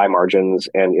high margins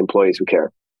and employees who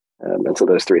care. And so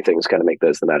those three things kind of make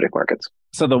those the magic markets.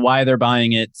 So the why they're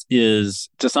buying it is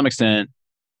to some extent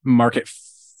market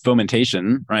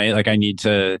fomentation, right? Like I need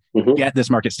to get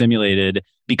this market stimulated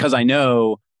because I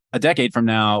know a decade from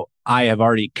now, I have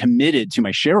already committed to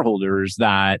my shareholders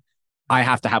that I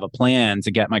have to have a plan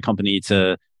to get my company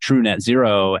to true net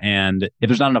zero. And if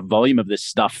there's not enough volume of this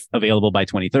stuff available by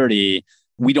 2030,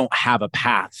 we don't have a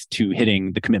path to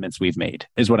hitting the commitments we've made,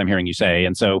 is what I'm hearing you say.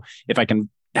 And so if I can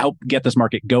help get this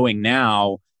market going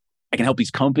now, I can help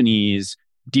these companies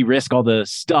de-risk all the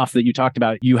stuff that you talked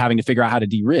about, you having to figure out how to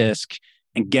de-risk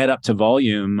and get up to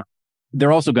volume.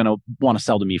 They're also going to want to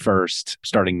sell to me first,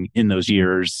 starting in those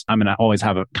years. I'm going to always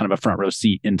have a kind of a front row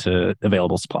seat into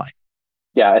available supply.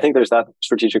 Yeah, I think there's that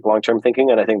strategic long-term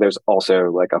thinking. And I think there's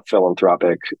also like a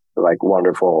philanthropic, like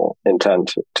wonderful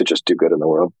intent to just do good in the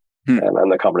world.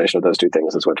 And the combination of those two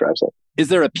things is what drives it. Is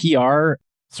there a PR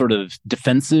sort of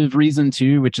defensive reason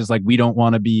too, which is like, we don't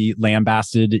want to be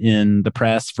lambasted in the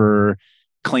press for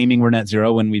claiming we're net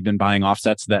zero when we've been buying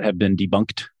offsets that have been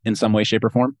debunked in some way, shape,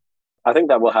 or form? I think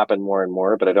that will happen more and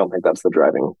more, but I don't think that's the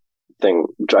driving thing.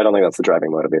 I don't think that's the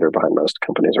driving motivator behind most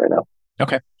companies right now.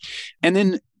 Okay. And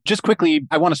then just quickly,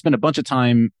 I want to spend a bunch of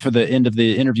time for the end of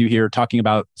the interview here talking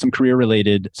about some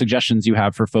career-related suggestions you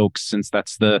have for folks, since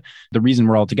that's the reason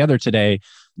we're all together today.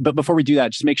 But before we do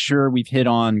that, just make sure we've hit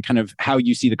on kind of how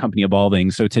you see the company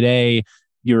evolving. So today,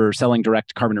 you're selling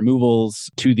direct carbon removals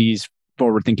to these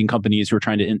forward-thinking companies who are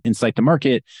trying to incite the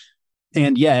market.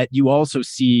 And yet you also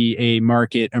see a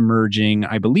market emerging,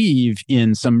 I believe,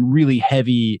 in some really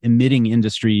heavy emitting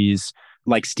industries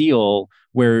like steel,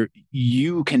 where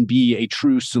you can be a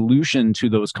true solution to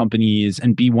those companies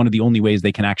and be one of the only ways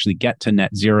they can actually get to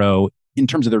net zero in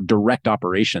terms of their direct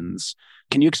operations.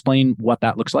 Can you explain what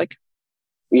that looks like?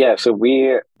 Yeah, so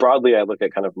I look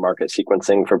at kind of market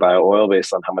sequencing for bio oil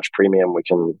based on how much premium we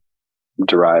can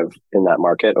derive in that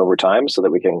market over time so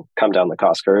that we can come down the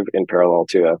cost curve in parallel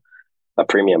to a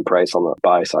premium price on the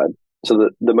buy side. So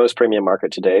the most premium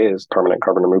market today is permanent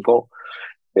carbon removal,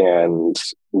 and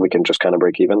we can just kind of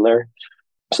break even there.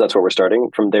 So that's where we're starting.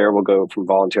 From there, we'll go from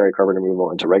voluntary carbon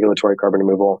removal into regulatory carbon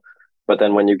removal. But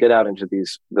then when you get out into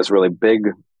this really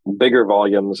bigger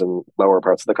volumes and lower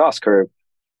parts of the cost curve,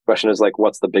 the question is like,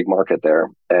 what's the big market there?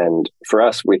 And for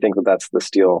us, we think that that's the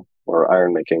steel or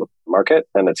iron making market.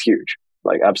 And it's huge,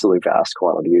 like absolutely vast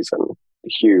quantities and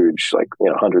huge, like,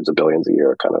 hundreds of billions a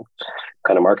year kind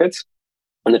of markets.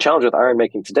 And the challenge with iron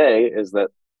making today is that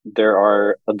there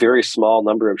are a very small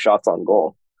number of shots on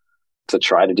goal to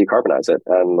try to decarbonize it.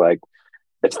 And like,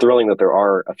 it's thrilling that there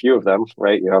are a few of them,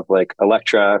 right? You have like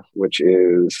Electra, which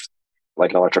is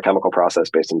like an electrochemical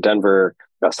process based in Denver.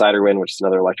 You've got Siderwind, which is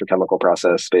another electrochemical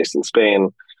process based in Spain.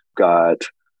 You've got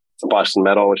Boston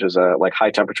Metal, which is a like high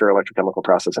temperature electrochemical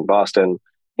process in Boston.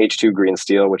 H2 Green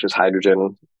Steel, which is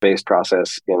hydrogen based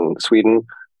process in Sweden,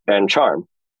 and Charm.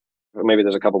 Maybe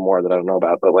there's a couple more that I don't know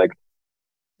about, but like,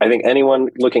 I think anyone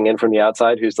looking in from the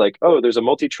outside who's like, oh, there's a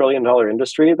multi-trillion-dollar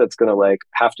industry that's going to like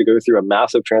have to go through a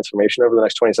massive transformation over the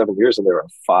next 27 years, and there are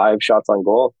 5 shots on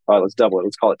goal. Let's double it.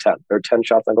 Let's call it 10. There are 10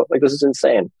 shots on goal. Like, this is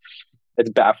insane. It's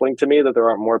baffling to me that there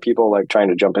aren't more people like trying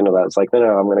to jump into that. It's like, no,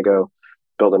 I'm going to go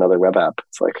build another web app.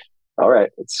 It's like, all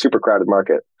right, it's a super crowded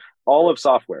market. All of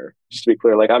software, just to be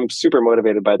clear, like I'm super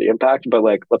motivated by the impact, but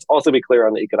like, let's also be clear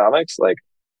on the economics. Like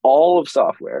all of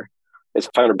software is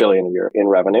 $500 billion a year in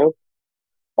revenue.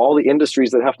 All the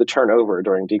industries that have to turn over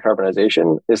during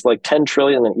decarbonization is like 10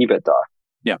 trillion in EBITDA.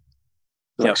 Yeah.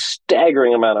 Like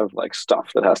staggering amount of like stuff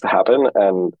that has to happen.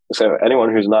 And so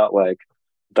anyone who's not like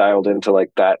dialed into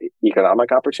like that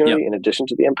economic opportunity in addition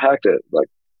to the impact,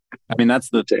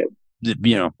 that's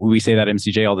we say that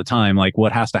MCJ all the time, like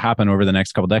what has to happen over the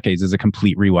next couple of decades is a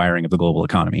complete rewiring of the global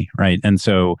economy, right? And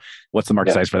so what's the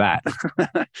market size for that?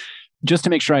 Just to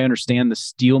make sure I understand the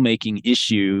steel making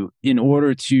issue, in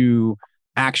order to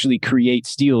actually create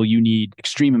steel, you need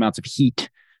extreme amounts of heat.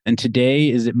 And today,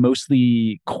 is it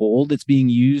mostly coal that's being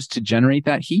used to generate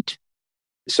that heat?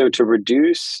 So to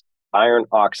reduce iron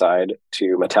oxide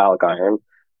to metallic iron,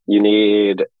 you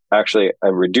need actually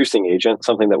a reducing agent,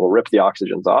 something that will rip the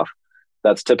oxygens off.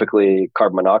 That's typically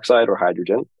carbon monoxide or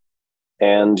hydrogen.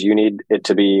 And you need it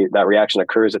to be, that reaction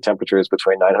occurs at temperatures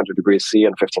between 900 degrees C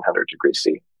and 1500 degrees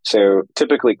C. So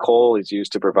typically coal is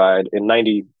used to provide, in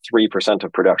 93%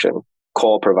 of production,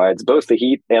 coal provides both the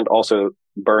heat and also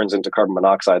burns into carbon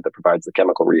monoxide that provides the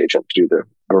chemical reagent to do the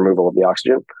removal of the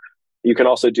oxygen. You can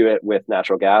also do it with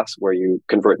natural gas, where you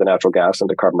convert the natural gas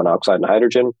into carbon monoxide and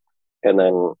hydrogen, and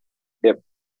then it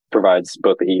provides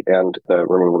both the heat and the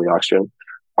removal of the oxygen.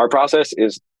 Our process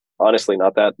is honestly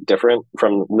not that different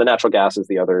from the natural gas is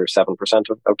the other 7%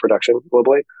 of production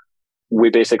globally. We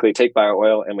basically take bio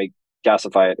oil and we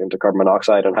gasify it into carbon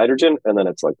monoxide and hydrogen, and then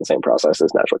it's like the same process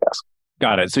as natural gas.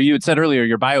 Got it. So you had said earlier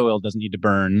your bio oil doesn't need to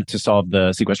burn to solve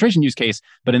the sequestration use case,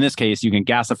 but in this case, you can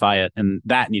gasify it and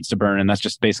that needs to burn, and that's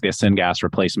just basically a syngas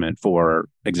replacement for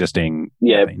existing.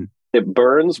 Yeah, it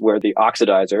burns where the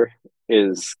oxidizer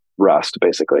is rust,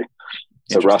 basically.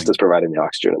 So rust is providing the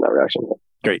oxygen in that reaction.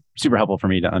 Great. Super helpful for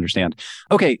me to understand.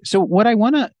 Okay. So what I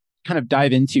want to kind of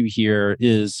dive into here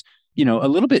is, a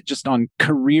little bit just on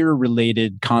career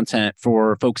related content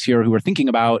for folks here who are thinking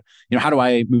about, how do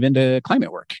I move into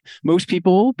climate work? Most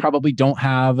people probably don't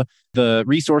have the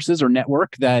resources or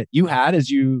network that you had as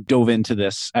you dove into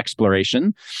this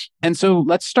exploration. And so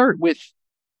let's start with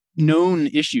known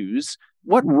issues.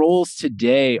 What roles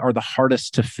today are the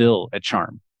hardest to fill at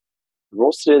Charm?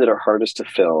 Roles today that are hardest to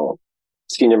fill: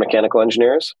 senior mechanical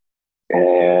engineers.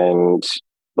 And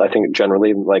I think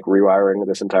generally, like, rewiring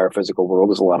this entire physical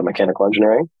world is a lot of mechanical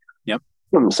engineering. Yep.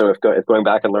 So if going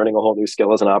back and learning a whole new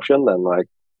skill is an option, then like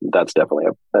that's definitely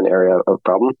an area of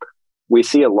problem. We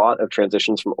see a lot of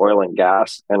transitions from oil and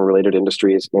gas and related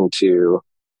industries into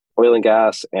oil and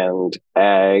gas and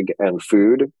ag and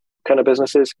food kind of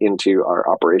businesses into our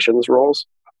operations roles,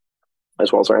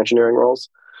 as well as our engineering roles.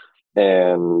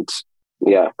 And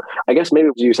yeah, I guess maybe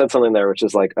you said something there, which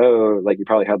is like, oh, like you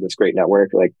probably had this great network,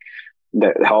 like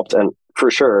that helped. And for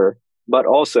sure, but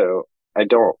also I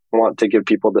don't want to give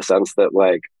people the sense that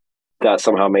like that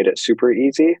somehow made it super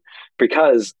easy,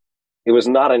 because it was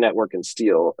not a network in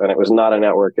steel and it was not a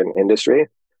network in industry.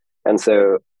 And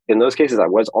so in those cases, I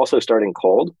was also starting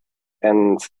cold,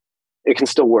 and it can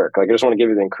still work. Like, I just want to give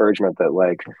you the encouragement that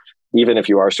like, even if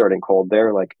you are starting cold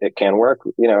there, like it can work.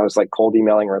 It's like cold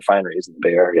emailing refineries in the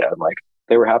Bay Area. And like,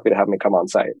 they were happy to have me come on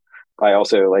site. I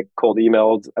also like cold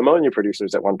emailed ammonia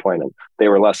producers at one point, and they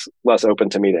were less open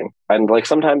to meeting. And like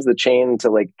sometimes the chain to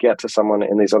like get to someone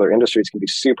in these other industries can be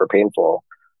super painful.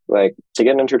 Like to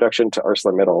get an introduction to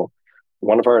ArcelorMittal,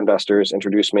 one of our investors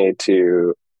introduced me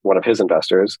to one of his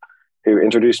investors, who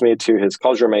introduced me to his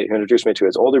college roommate, who introduced me to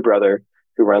his older brother,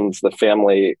 who runs the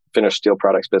family finished steel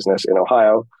products business in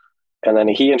Ohio. And then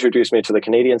he introduced me to the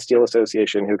Canadian Steel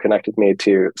Association, who connected me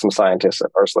to some scientists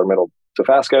at ArcelorMittal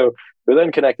Dofasco, who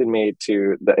then connected me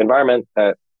to the environment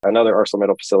at another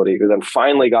ArcelorMittal facility, who then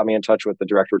finally got me in touch with the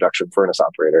direct reduction furnace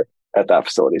operator at that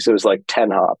facility. So it was like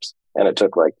 10 hops, and it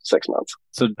took like 6 months.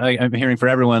 So I'm hearing for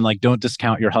everyone, like, don't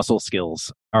discount your hustle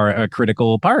skills are a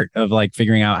critical part of like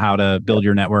figuring out how to build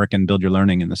your network and build your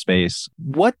learning in the space.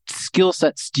 What skill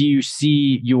sets do you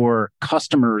see your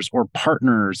customers or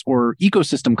partners or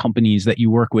ecosystem companies that you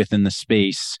work with in the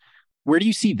space? Where do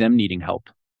you see them needing help?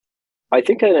 I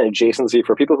think an adjacency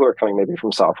for people who are coming maybe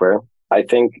from software, I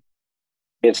think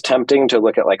it's tempting to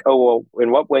look at like, oh, well,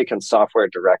 in what way can software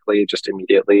directly just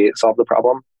immediately solve the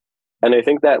problem? And I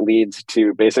think that leads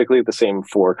to basically the same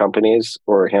 4 companies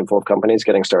or a handful of companies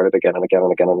getting started again and again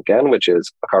and again and again, which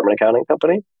is a carbon accounting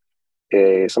company,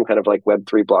 some kind of like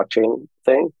Web3 blockchain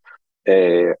thing,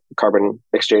 a carbon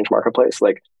exchange marketplace.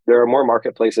 Like there are more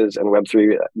marketplaces and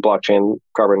Web3 blockchain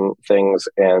carbon things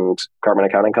and carbon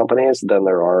accounting companies than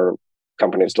there are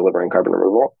companies delivering carbon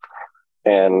removal.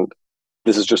 And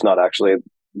this is just not actually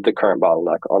the current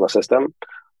bottleneck on the system.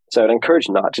 So I'd encourage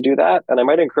not to do that. And I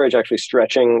might encourage actually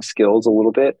stretching skills a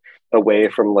little bit away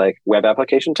from like web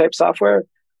application type software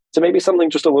to maybe something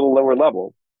just a little lower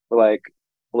level, like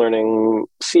learning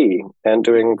C and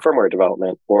doing firmware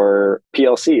development, or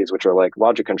PLCs, which are like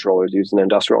logic controllers used in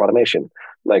industrial automation.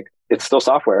 Like it's still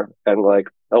software, and like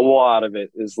a lot of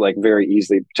it is like very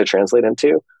easy to translate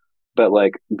into. But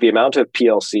like the amount of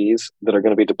PLCs that are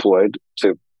going to be deployed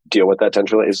to deal with that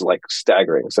tension is like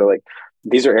staggering. So like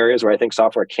these are areas where I think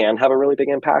software can have a really big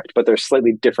impact, but there's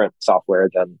slightly different software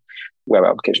than web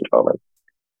application development.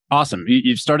 Awesome.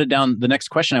 You've started down the next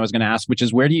question I was going to ask, which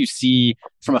is where do you see,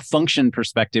 from a function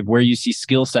perspective, where you see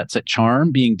skill sets at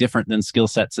Charm being different than skill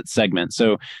sets at Segment?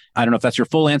 So I don't know if that's your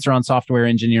full answer on software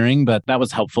engineering, but that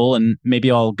was helpful. And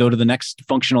maybe I'll go to the next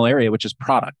functional area, which is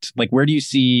product. Like where do you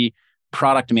see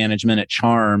product management at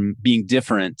Charm being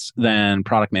different than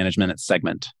product management at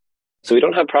Segment? So we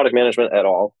don't have product management at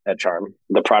all at Charm.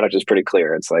 The product is pretty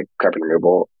clear. It's like carbon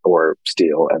removal or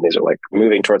steel. And these are like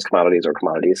moving towards commodities or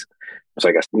commodities. So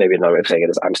I guess maybe another way of saying it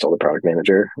is I'm still the product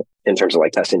manager in terms of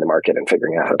like testing the market and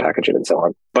figuring out how to package it and so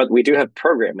on. But we do have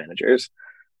program managers.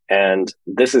 And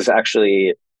this is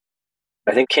actually,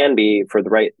 I think can be, for the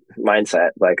right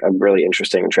mindset, like a really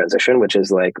interesting transition, which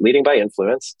is like leading by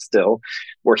influence still,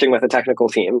 working with a technical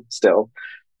team still,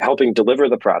 helping deliver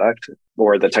the product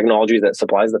or the technology that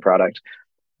supplies the product,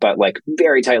 but like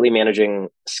very tightly managing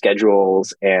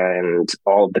schedules and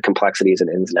all of the complexities and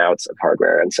ins and outs of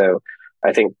hardware. And so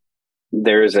I think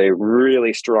there's a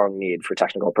really strong need for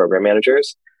technical program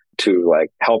managers to like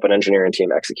help an engineering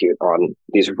team execute on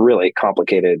these really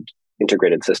complicated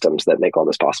integrated systems that make all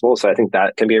this possible. So I think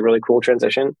that can be a really cool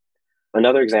transition.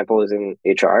 Another example is in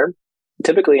HR.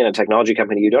 Typically in a technology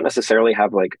company, you don't necessarily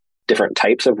have like different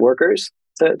types of workers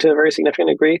to a very significant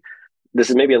degree. This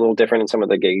is maybe a little different in some of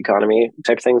the gig economy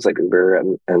type things like Uber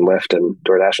and Lyft and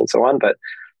DoorDash and so on. But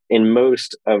in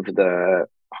most of the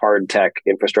hard tech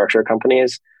infrastructure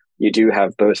companies, you do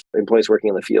have both employees working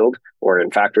in the field or in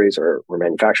factories or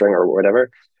manufacturing or whatever,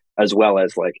 as well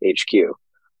as like HQ.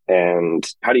 And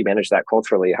how do you manage that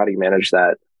culturally? How do you manage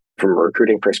that from a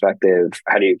recruiting perspective?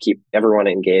 How do you keep everyone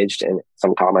engaged in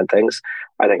some common things?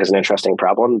 I think is an interesting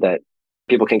problem that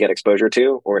people can get exposure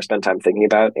to or spend time thinking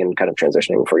about in kind of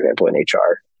transitioning, for example, in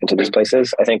HR into these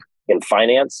places. I think in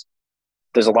finance,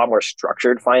 there's a lot more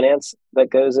structured finance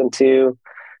that goes into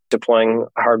deploying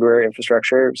hardware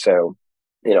infrastructure. So,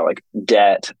 you know, like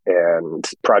debt and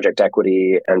project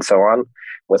equity and so on,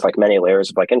 with like many layers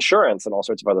of like insurance and all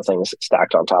sorts of other things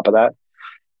stacked on top of that,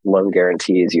 loan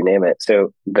guarantees, you name it.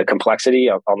 So the complexity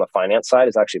on the finance side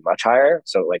is actually much higher.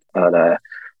 So like on a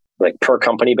like per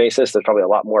company basis, there's probably a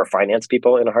lot more finance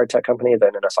people in a hard tech company than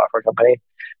in a software company.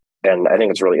 And I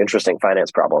think it's really interesting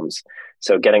finance problems.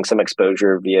 So getting some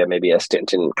exposure via maybe a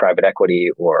stint in private equity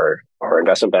or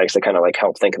investment banks that kind of like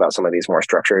help think about some of these more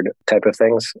structured type of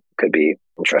things could be an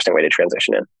interesting way to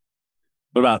transition in.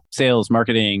 What about sales,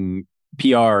 marketing,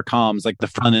 PR, comms, like the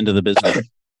front end of the business?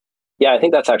 Yeah, I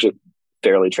think that's actually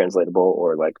fairly translatable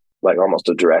or like almost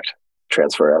a direct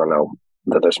transfer. I don't know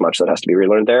that there's much that has to be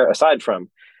relearned there, aside from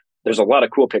there's a lot of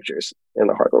cool pictures in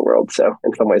the hardware world. So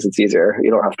in some ways it's easier.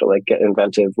 You don't have to like get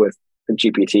inventive with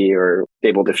GPT or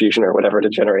Stable Diffusion or whatever to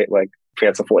generate like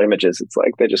fanciful images. It's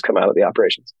like they just come out of the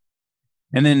operations.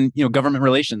 And then, government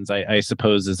relations, I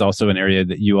suppose, is also an area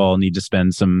that you all need to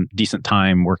spend some decent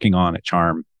time working on at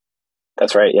Charm.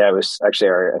 That's right. Yeah, it was actually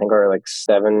I think our like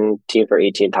 17th or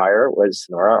 18th hire was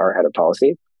Nora, our head of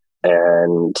policy,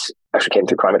 and actually came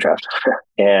through Climate Draft.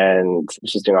 And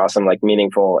she's doing awesome, like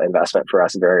meaningful investment for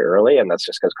us very early. And that's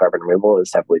just because carbon removal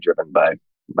is heavily driven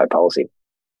by policy.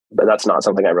 But that's not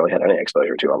something I really had any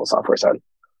exposure to on the software side.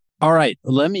 All right,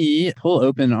 let me pull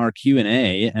open our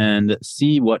Q&A and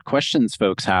see what questions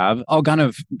folks have. I'll kind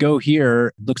of go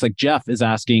here. Looks like Jeff is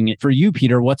asking, for you,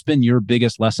 Peter, what's been your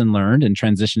biggest lesson learned in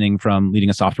transitioning from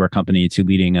leading a software company to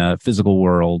leading a physical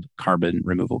world carbon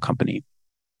removal company?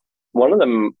 One of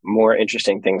the more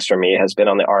interesting things for me has been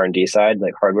on the R&D side,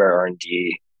 like hardware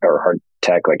R&D or hard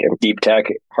tech, like in deep tech,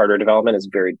 hardware development is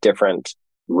a very different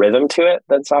rhythm to it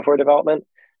than software development.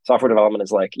 Software development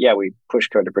is like, yeah, we push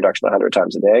code to production 100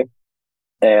 times a day.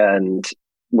 And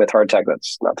with hard tech,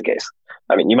 that's not the case.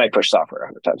 I mean, you might push software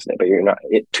 100 times a day, but you're not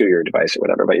to your device or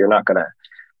whatever, but you're not going to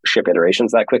ship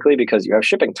iterations that quickly because you have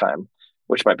shipping time,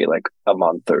 which might be like a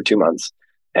month or 2 months.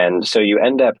 And so you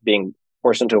end up being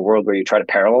forced into a world where you try to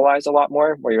parallelize a lot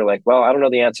more, where you're like, well, I don't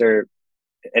know the answer.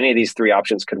 Any of these 3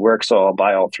 options could work, so I'll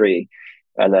buy all 3.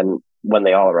 And then when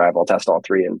they all arrive, I'll test all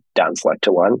 3 and down select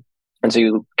to 1. And so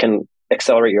you can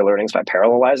accelerate your learnings by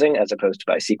parallelizing as opposed to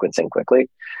by sequencing quickly.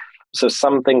 So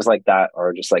some things like that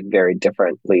are just like very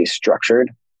differently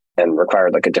structured and require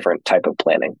like a different type of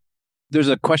planning. There's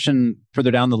a question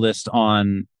further down the list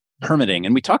on permitting.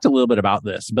 And we talked a little bit about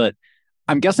this, but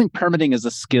I'm guessing permitting is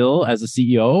a skill as a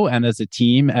CEO and as a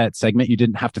team at Segment you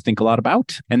didn't have to think a lot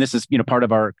about. And this is, part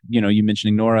of our, you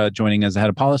mentioning Nora joining as the head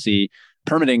of policy.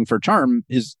 Permitting for Charm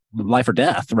is life or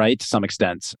death, right? To some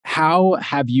extent. How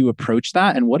have you approached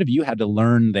that? And what have you had to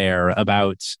learn there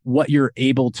about what you're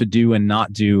able to do and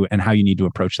not do and how you need to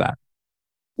approach that?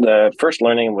 The first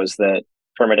learning was that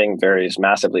permitting varies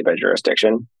massively by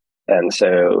jurisdiction. And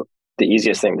so the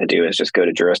easiest thing to do is just go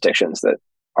to jurisdictions that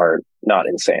are not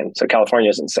insane. So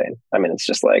California is insane. I mean, it's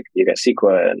just like you got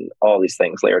CEQA and all these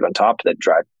things layered on top that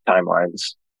drive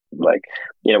timelines. Like,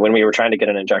 when we were trying to get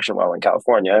an injection well in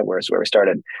California, where we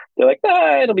started, they're like,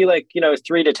 it'll be like,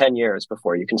 3 to 10 years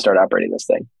before you can start operating this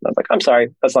thing. And I was like, I'm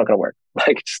sorry, that's not going to work.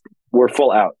 Like, we're full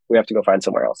out. We have to go find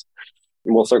somewhere else.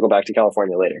 And we'll circle back to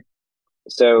California later.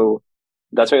 So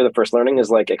that's why the first learning is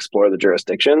like explore the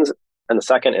jurisdictions. And the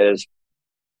second is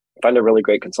find a really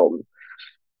great consultant.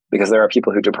 Because there are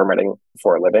people who do permitting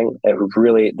for a living and who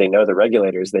really, they know the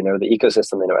regulators, they know the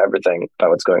ecosystem, they know everything about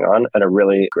what's going on, and a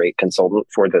really great consultant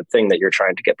for the thing that you're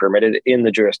trying to get permitted in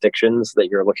the jurisdictions that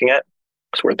you're looking at.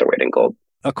 It's worth the weight in gold.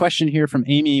 A question here from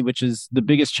Amy, which is the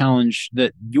biggest challenge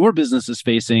that your business is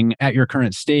facing at your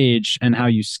current stage and how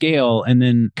you scale. And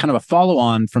then kind of a follow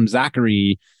on from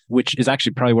Zachary, which is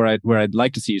actually probably where I'd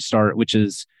like to see you start, which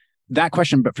is that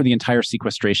question, but for the entire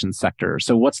sequestration sector.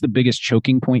 So what's the biggest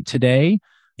choking point today?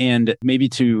 And maybe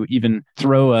to even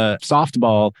throw a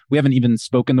softball, we haven't even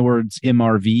spoken the words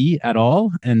MRV at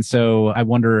all. And so I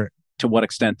wonder to what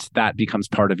extent that becomes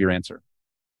part of your answer.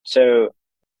 So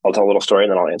I'll tell a little story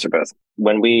and then I'll answer both.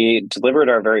 When we delivered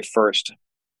our very first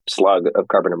slug of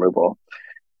carbon removal,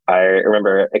 I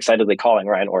remember excitedly calling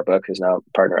Ryan Orbuch, who's now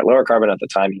a partner at Lower Carbon. At the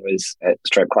time, he was at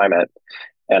Stripe Climate.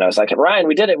 And I was like, Ryan,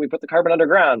 we did it. We put the carbon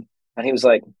underground. And he was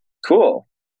like, cool.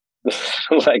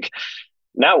 Like,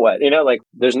 now what?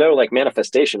 There's no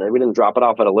manifestation. We didn't drop it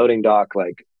off at a loading dock.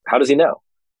 Like, how does he know?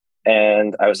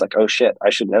 And I was like, oh shit,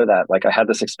 I should know that. Like, I had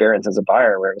this experience as a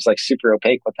buyer where it was like super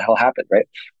opaque. What the hell happened? Right.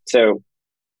 So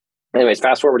anyways,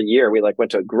 fast forward a year, we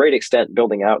went to a great extent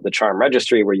building out the Charm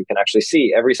registry where you can actually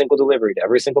see every single delivery to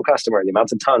every single customer, the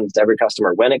amounts of tons to every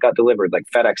customer, when it got delivered, like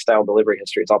FedEx style delivery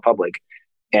history. It's all public.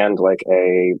 And like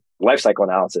a lifecycle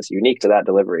analysis unique to that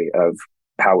delivery of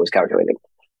how it was calculated.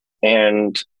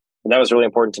 And that was really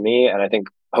important to me. And I think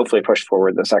hopefully pushed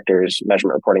forward the sector's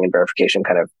measurement, reporting, and verification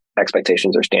kind of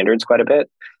expectations or standards quite a bit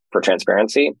for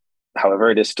transparency. However,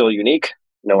 it is still unique.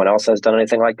 No one else has done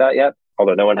anything like that yet,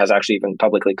 although no one has actually even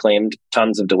publicly claimed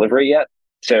tons of delivery yet.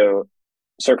 So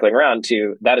circling around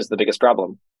to that is the biggest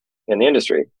problem in the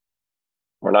industry.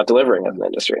 We're not delivering as an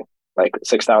industry. Like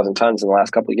 6,000 tons in the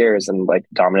last couple of years and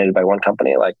dominated by one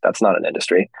company, that's not an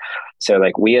industry. So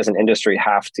we as an industry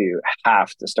have to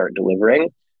start delivering,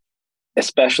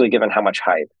 especially given how much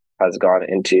hype has gone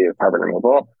into carbon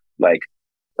removal.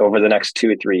 Over the next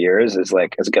 2 or 3 years is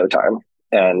go time.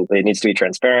 And it needs to be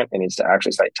transparent. It needs to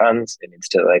actually cite tons. It needs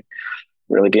to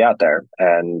really be out there.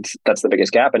 And that's the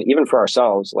biggest gap. And even for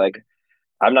ourselves,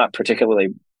 I'm not particularly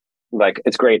like,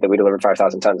 it's great that we delivered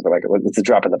 5,000 tons, but like, it's a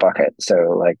drop in the bucket. So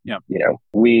like,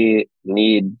 we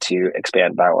need to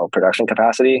expand biooil production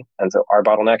capacity. And so our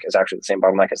bottleneck is actually the same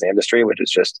bottleneck as the industry, which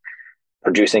is just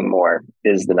producing more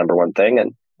is the number one thing.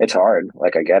 And it's hard.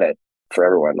 Like, I get it for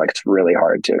everyone. Like, it's really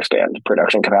hard to expand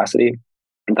production capacity.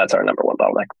 That's our number one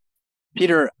bottleneck.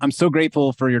 Peter, I'm so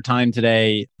grateful for your time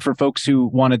today. For folks who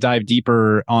want to dive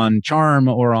deeper on Charm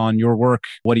or on your work,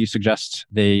 what do you suggest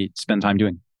they spend time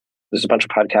doing? There's a bunch of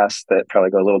podcasts that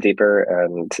probably go a little deeper,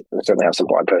 and we certainly have some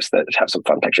blog posts that have some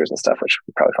fun pictures and stuff, which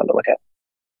are probably fun to look at.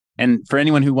 And for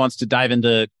anyone who wants to dive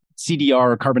into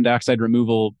CDR or carbon dioxide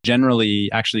removal generally,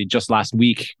 actually just last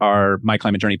week, our My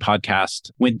Climate Journey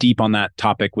podcast went deep on that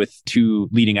topic with two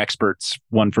leading experts,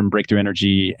 one from Breakthrough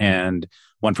Energy and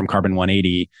one from Carbon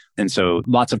 180. And so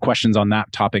lots of questions on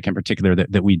that topic in particular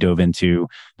that we dove into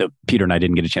that Peter and I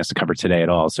didn't get a chance to cover today at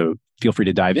all. So feel free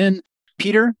to dive in.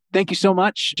 Peter, thank you so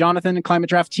much. Jonathan and Climate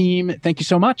Draft team, thank you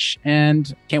so much.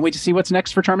 And can't wait to see what's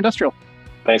next for Charm Industrial.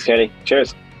 Thanks, Katie.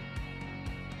 Cheers.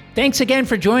 Thanks again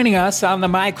for joining us on the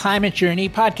My Climate Journey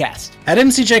podcast. At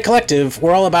MCJ Collective,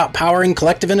 we're all about powering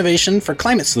collective innovation for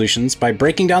climate solutions by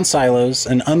breaking down silos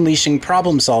and unleashing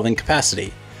problem-solving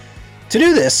capacity. To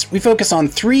do this, we focus on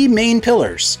three main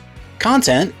pillars: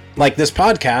 content, like this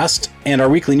podcast and our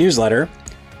weekly newsletter;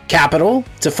 capital,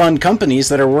 to fund companies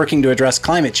that are working to address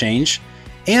climate change;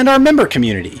 and our member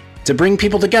community, to bring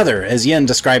people together, as Yen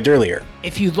described earlier.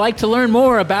 If you'd like to learn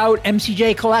more about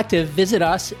MCJ Collective, visit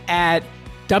us at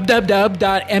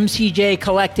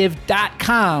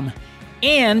www.mcjcollective.com.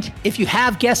 And if you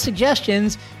have guest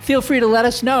suggestions, feel free to let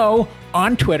us know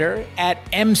on Twitter at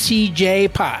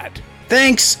MCJPod.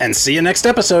 Thanks, and see you next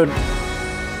episode.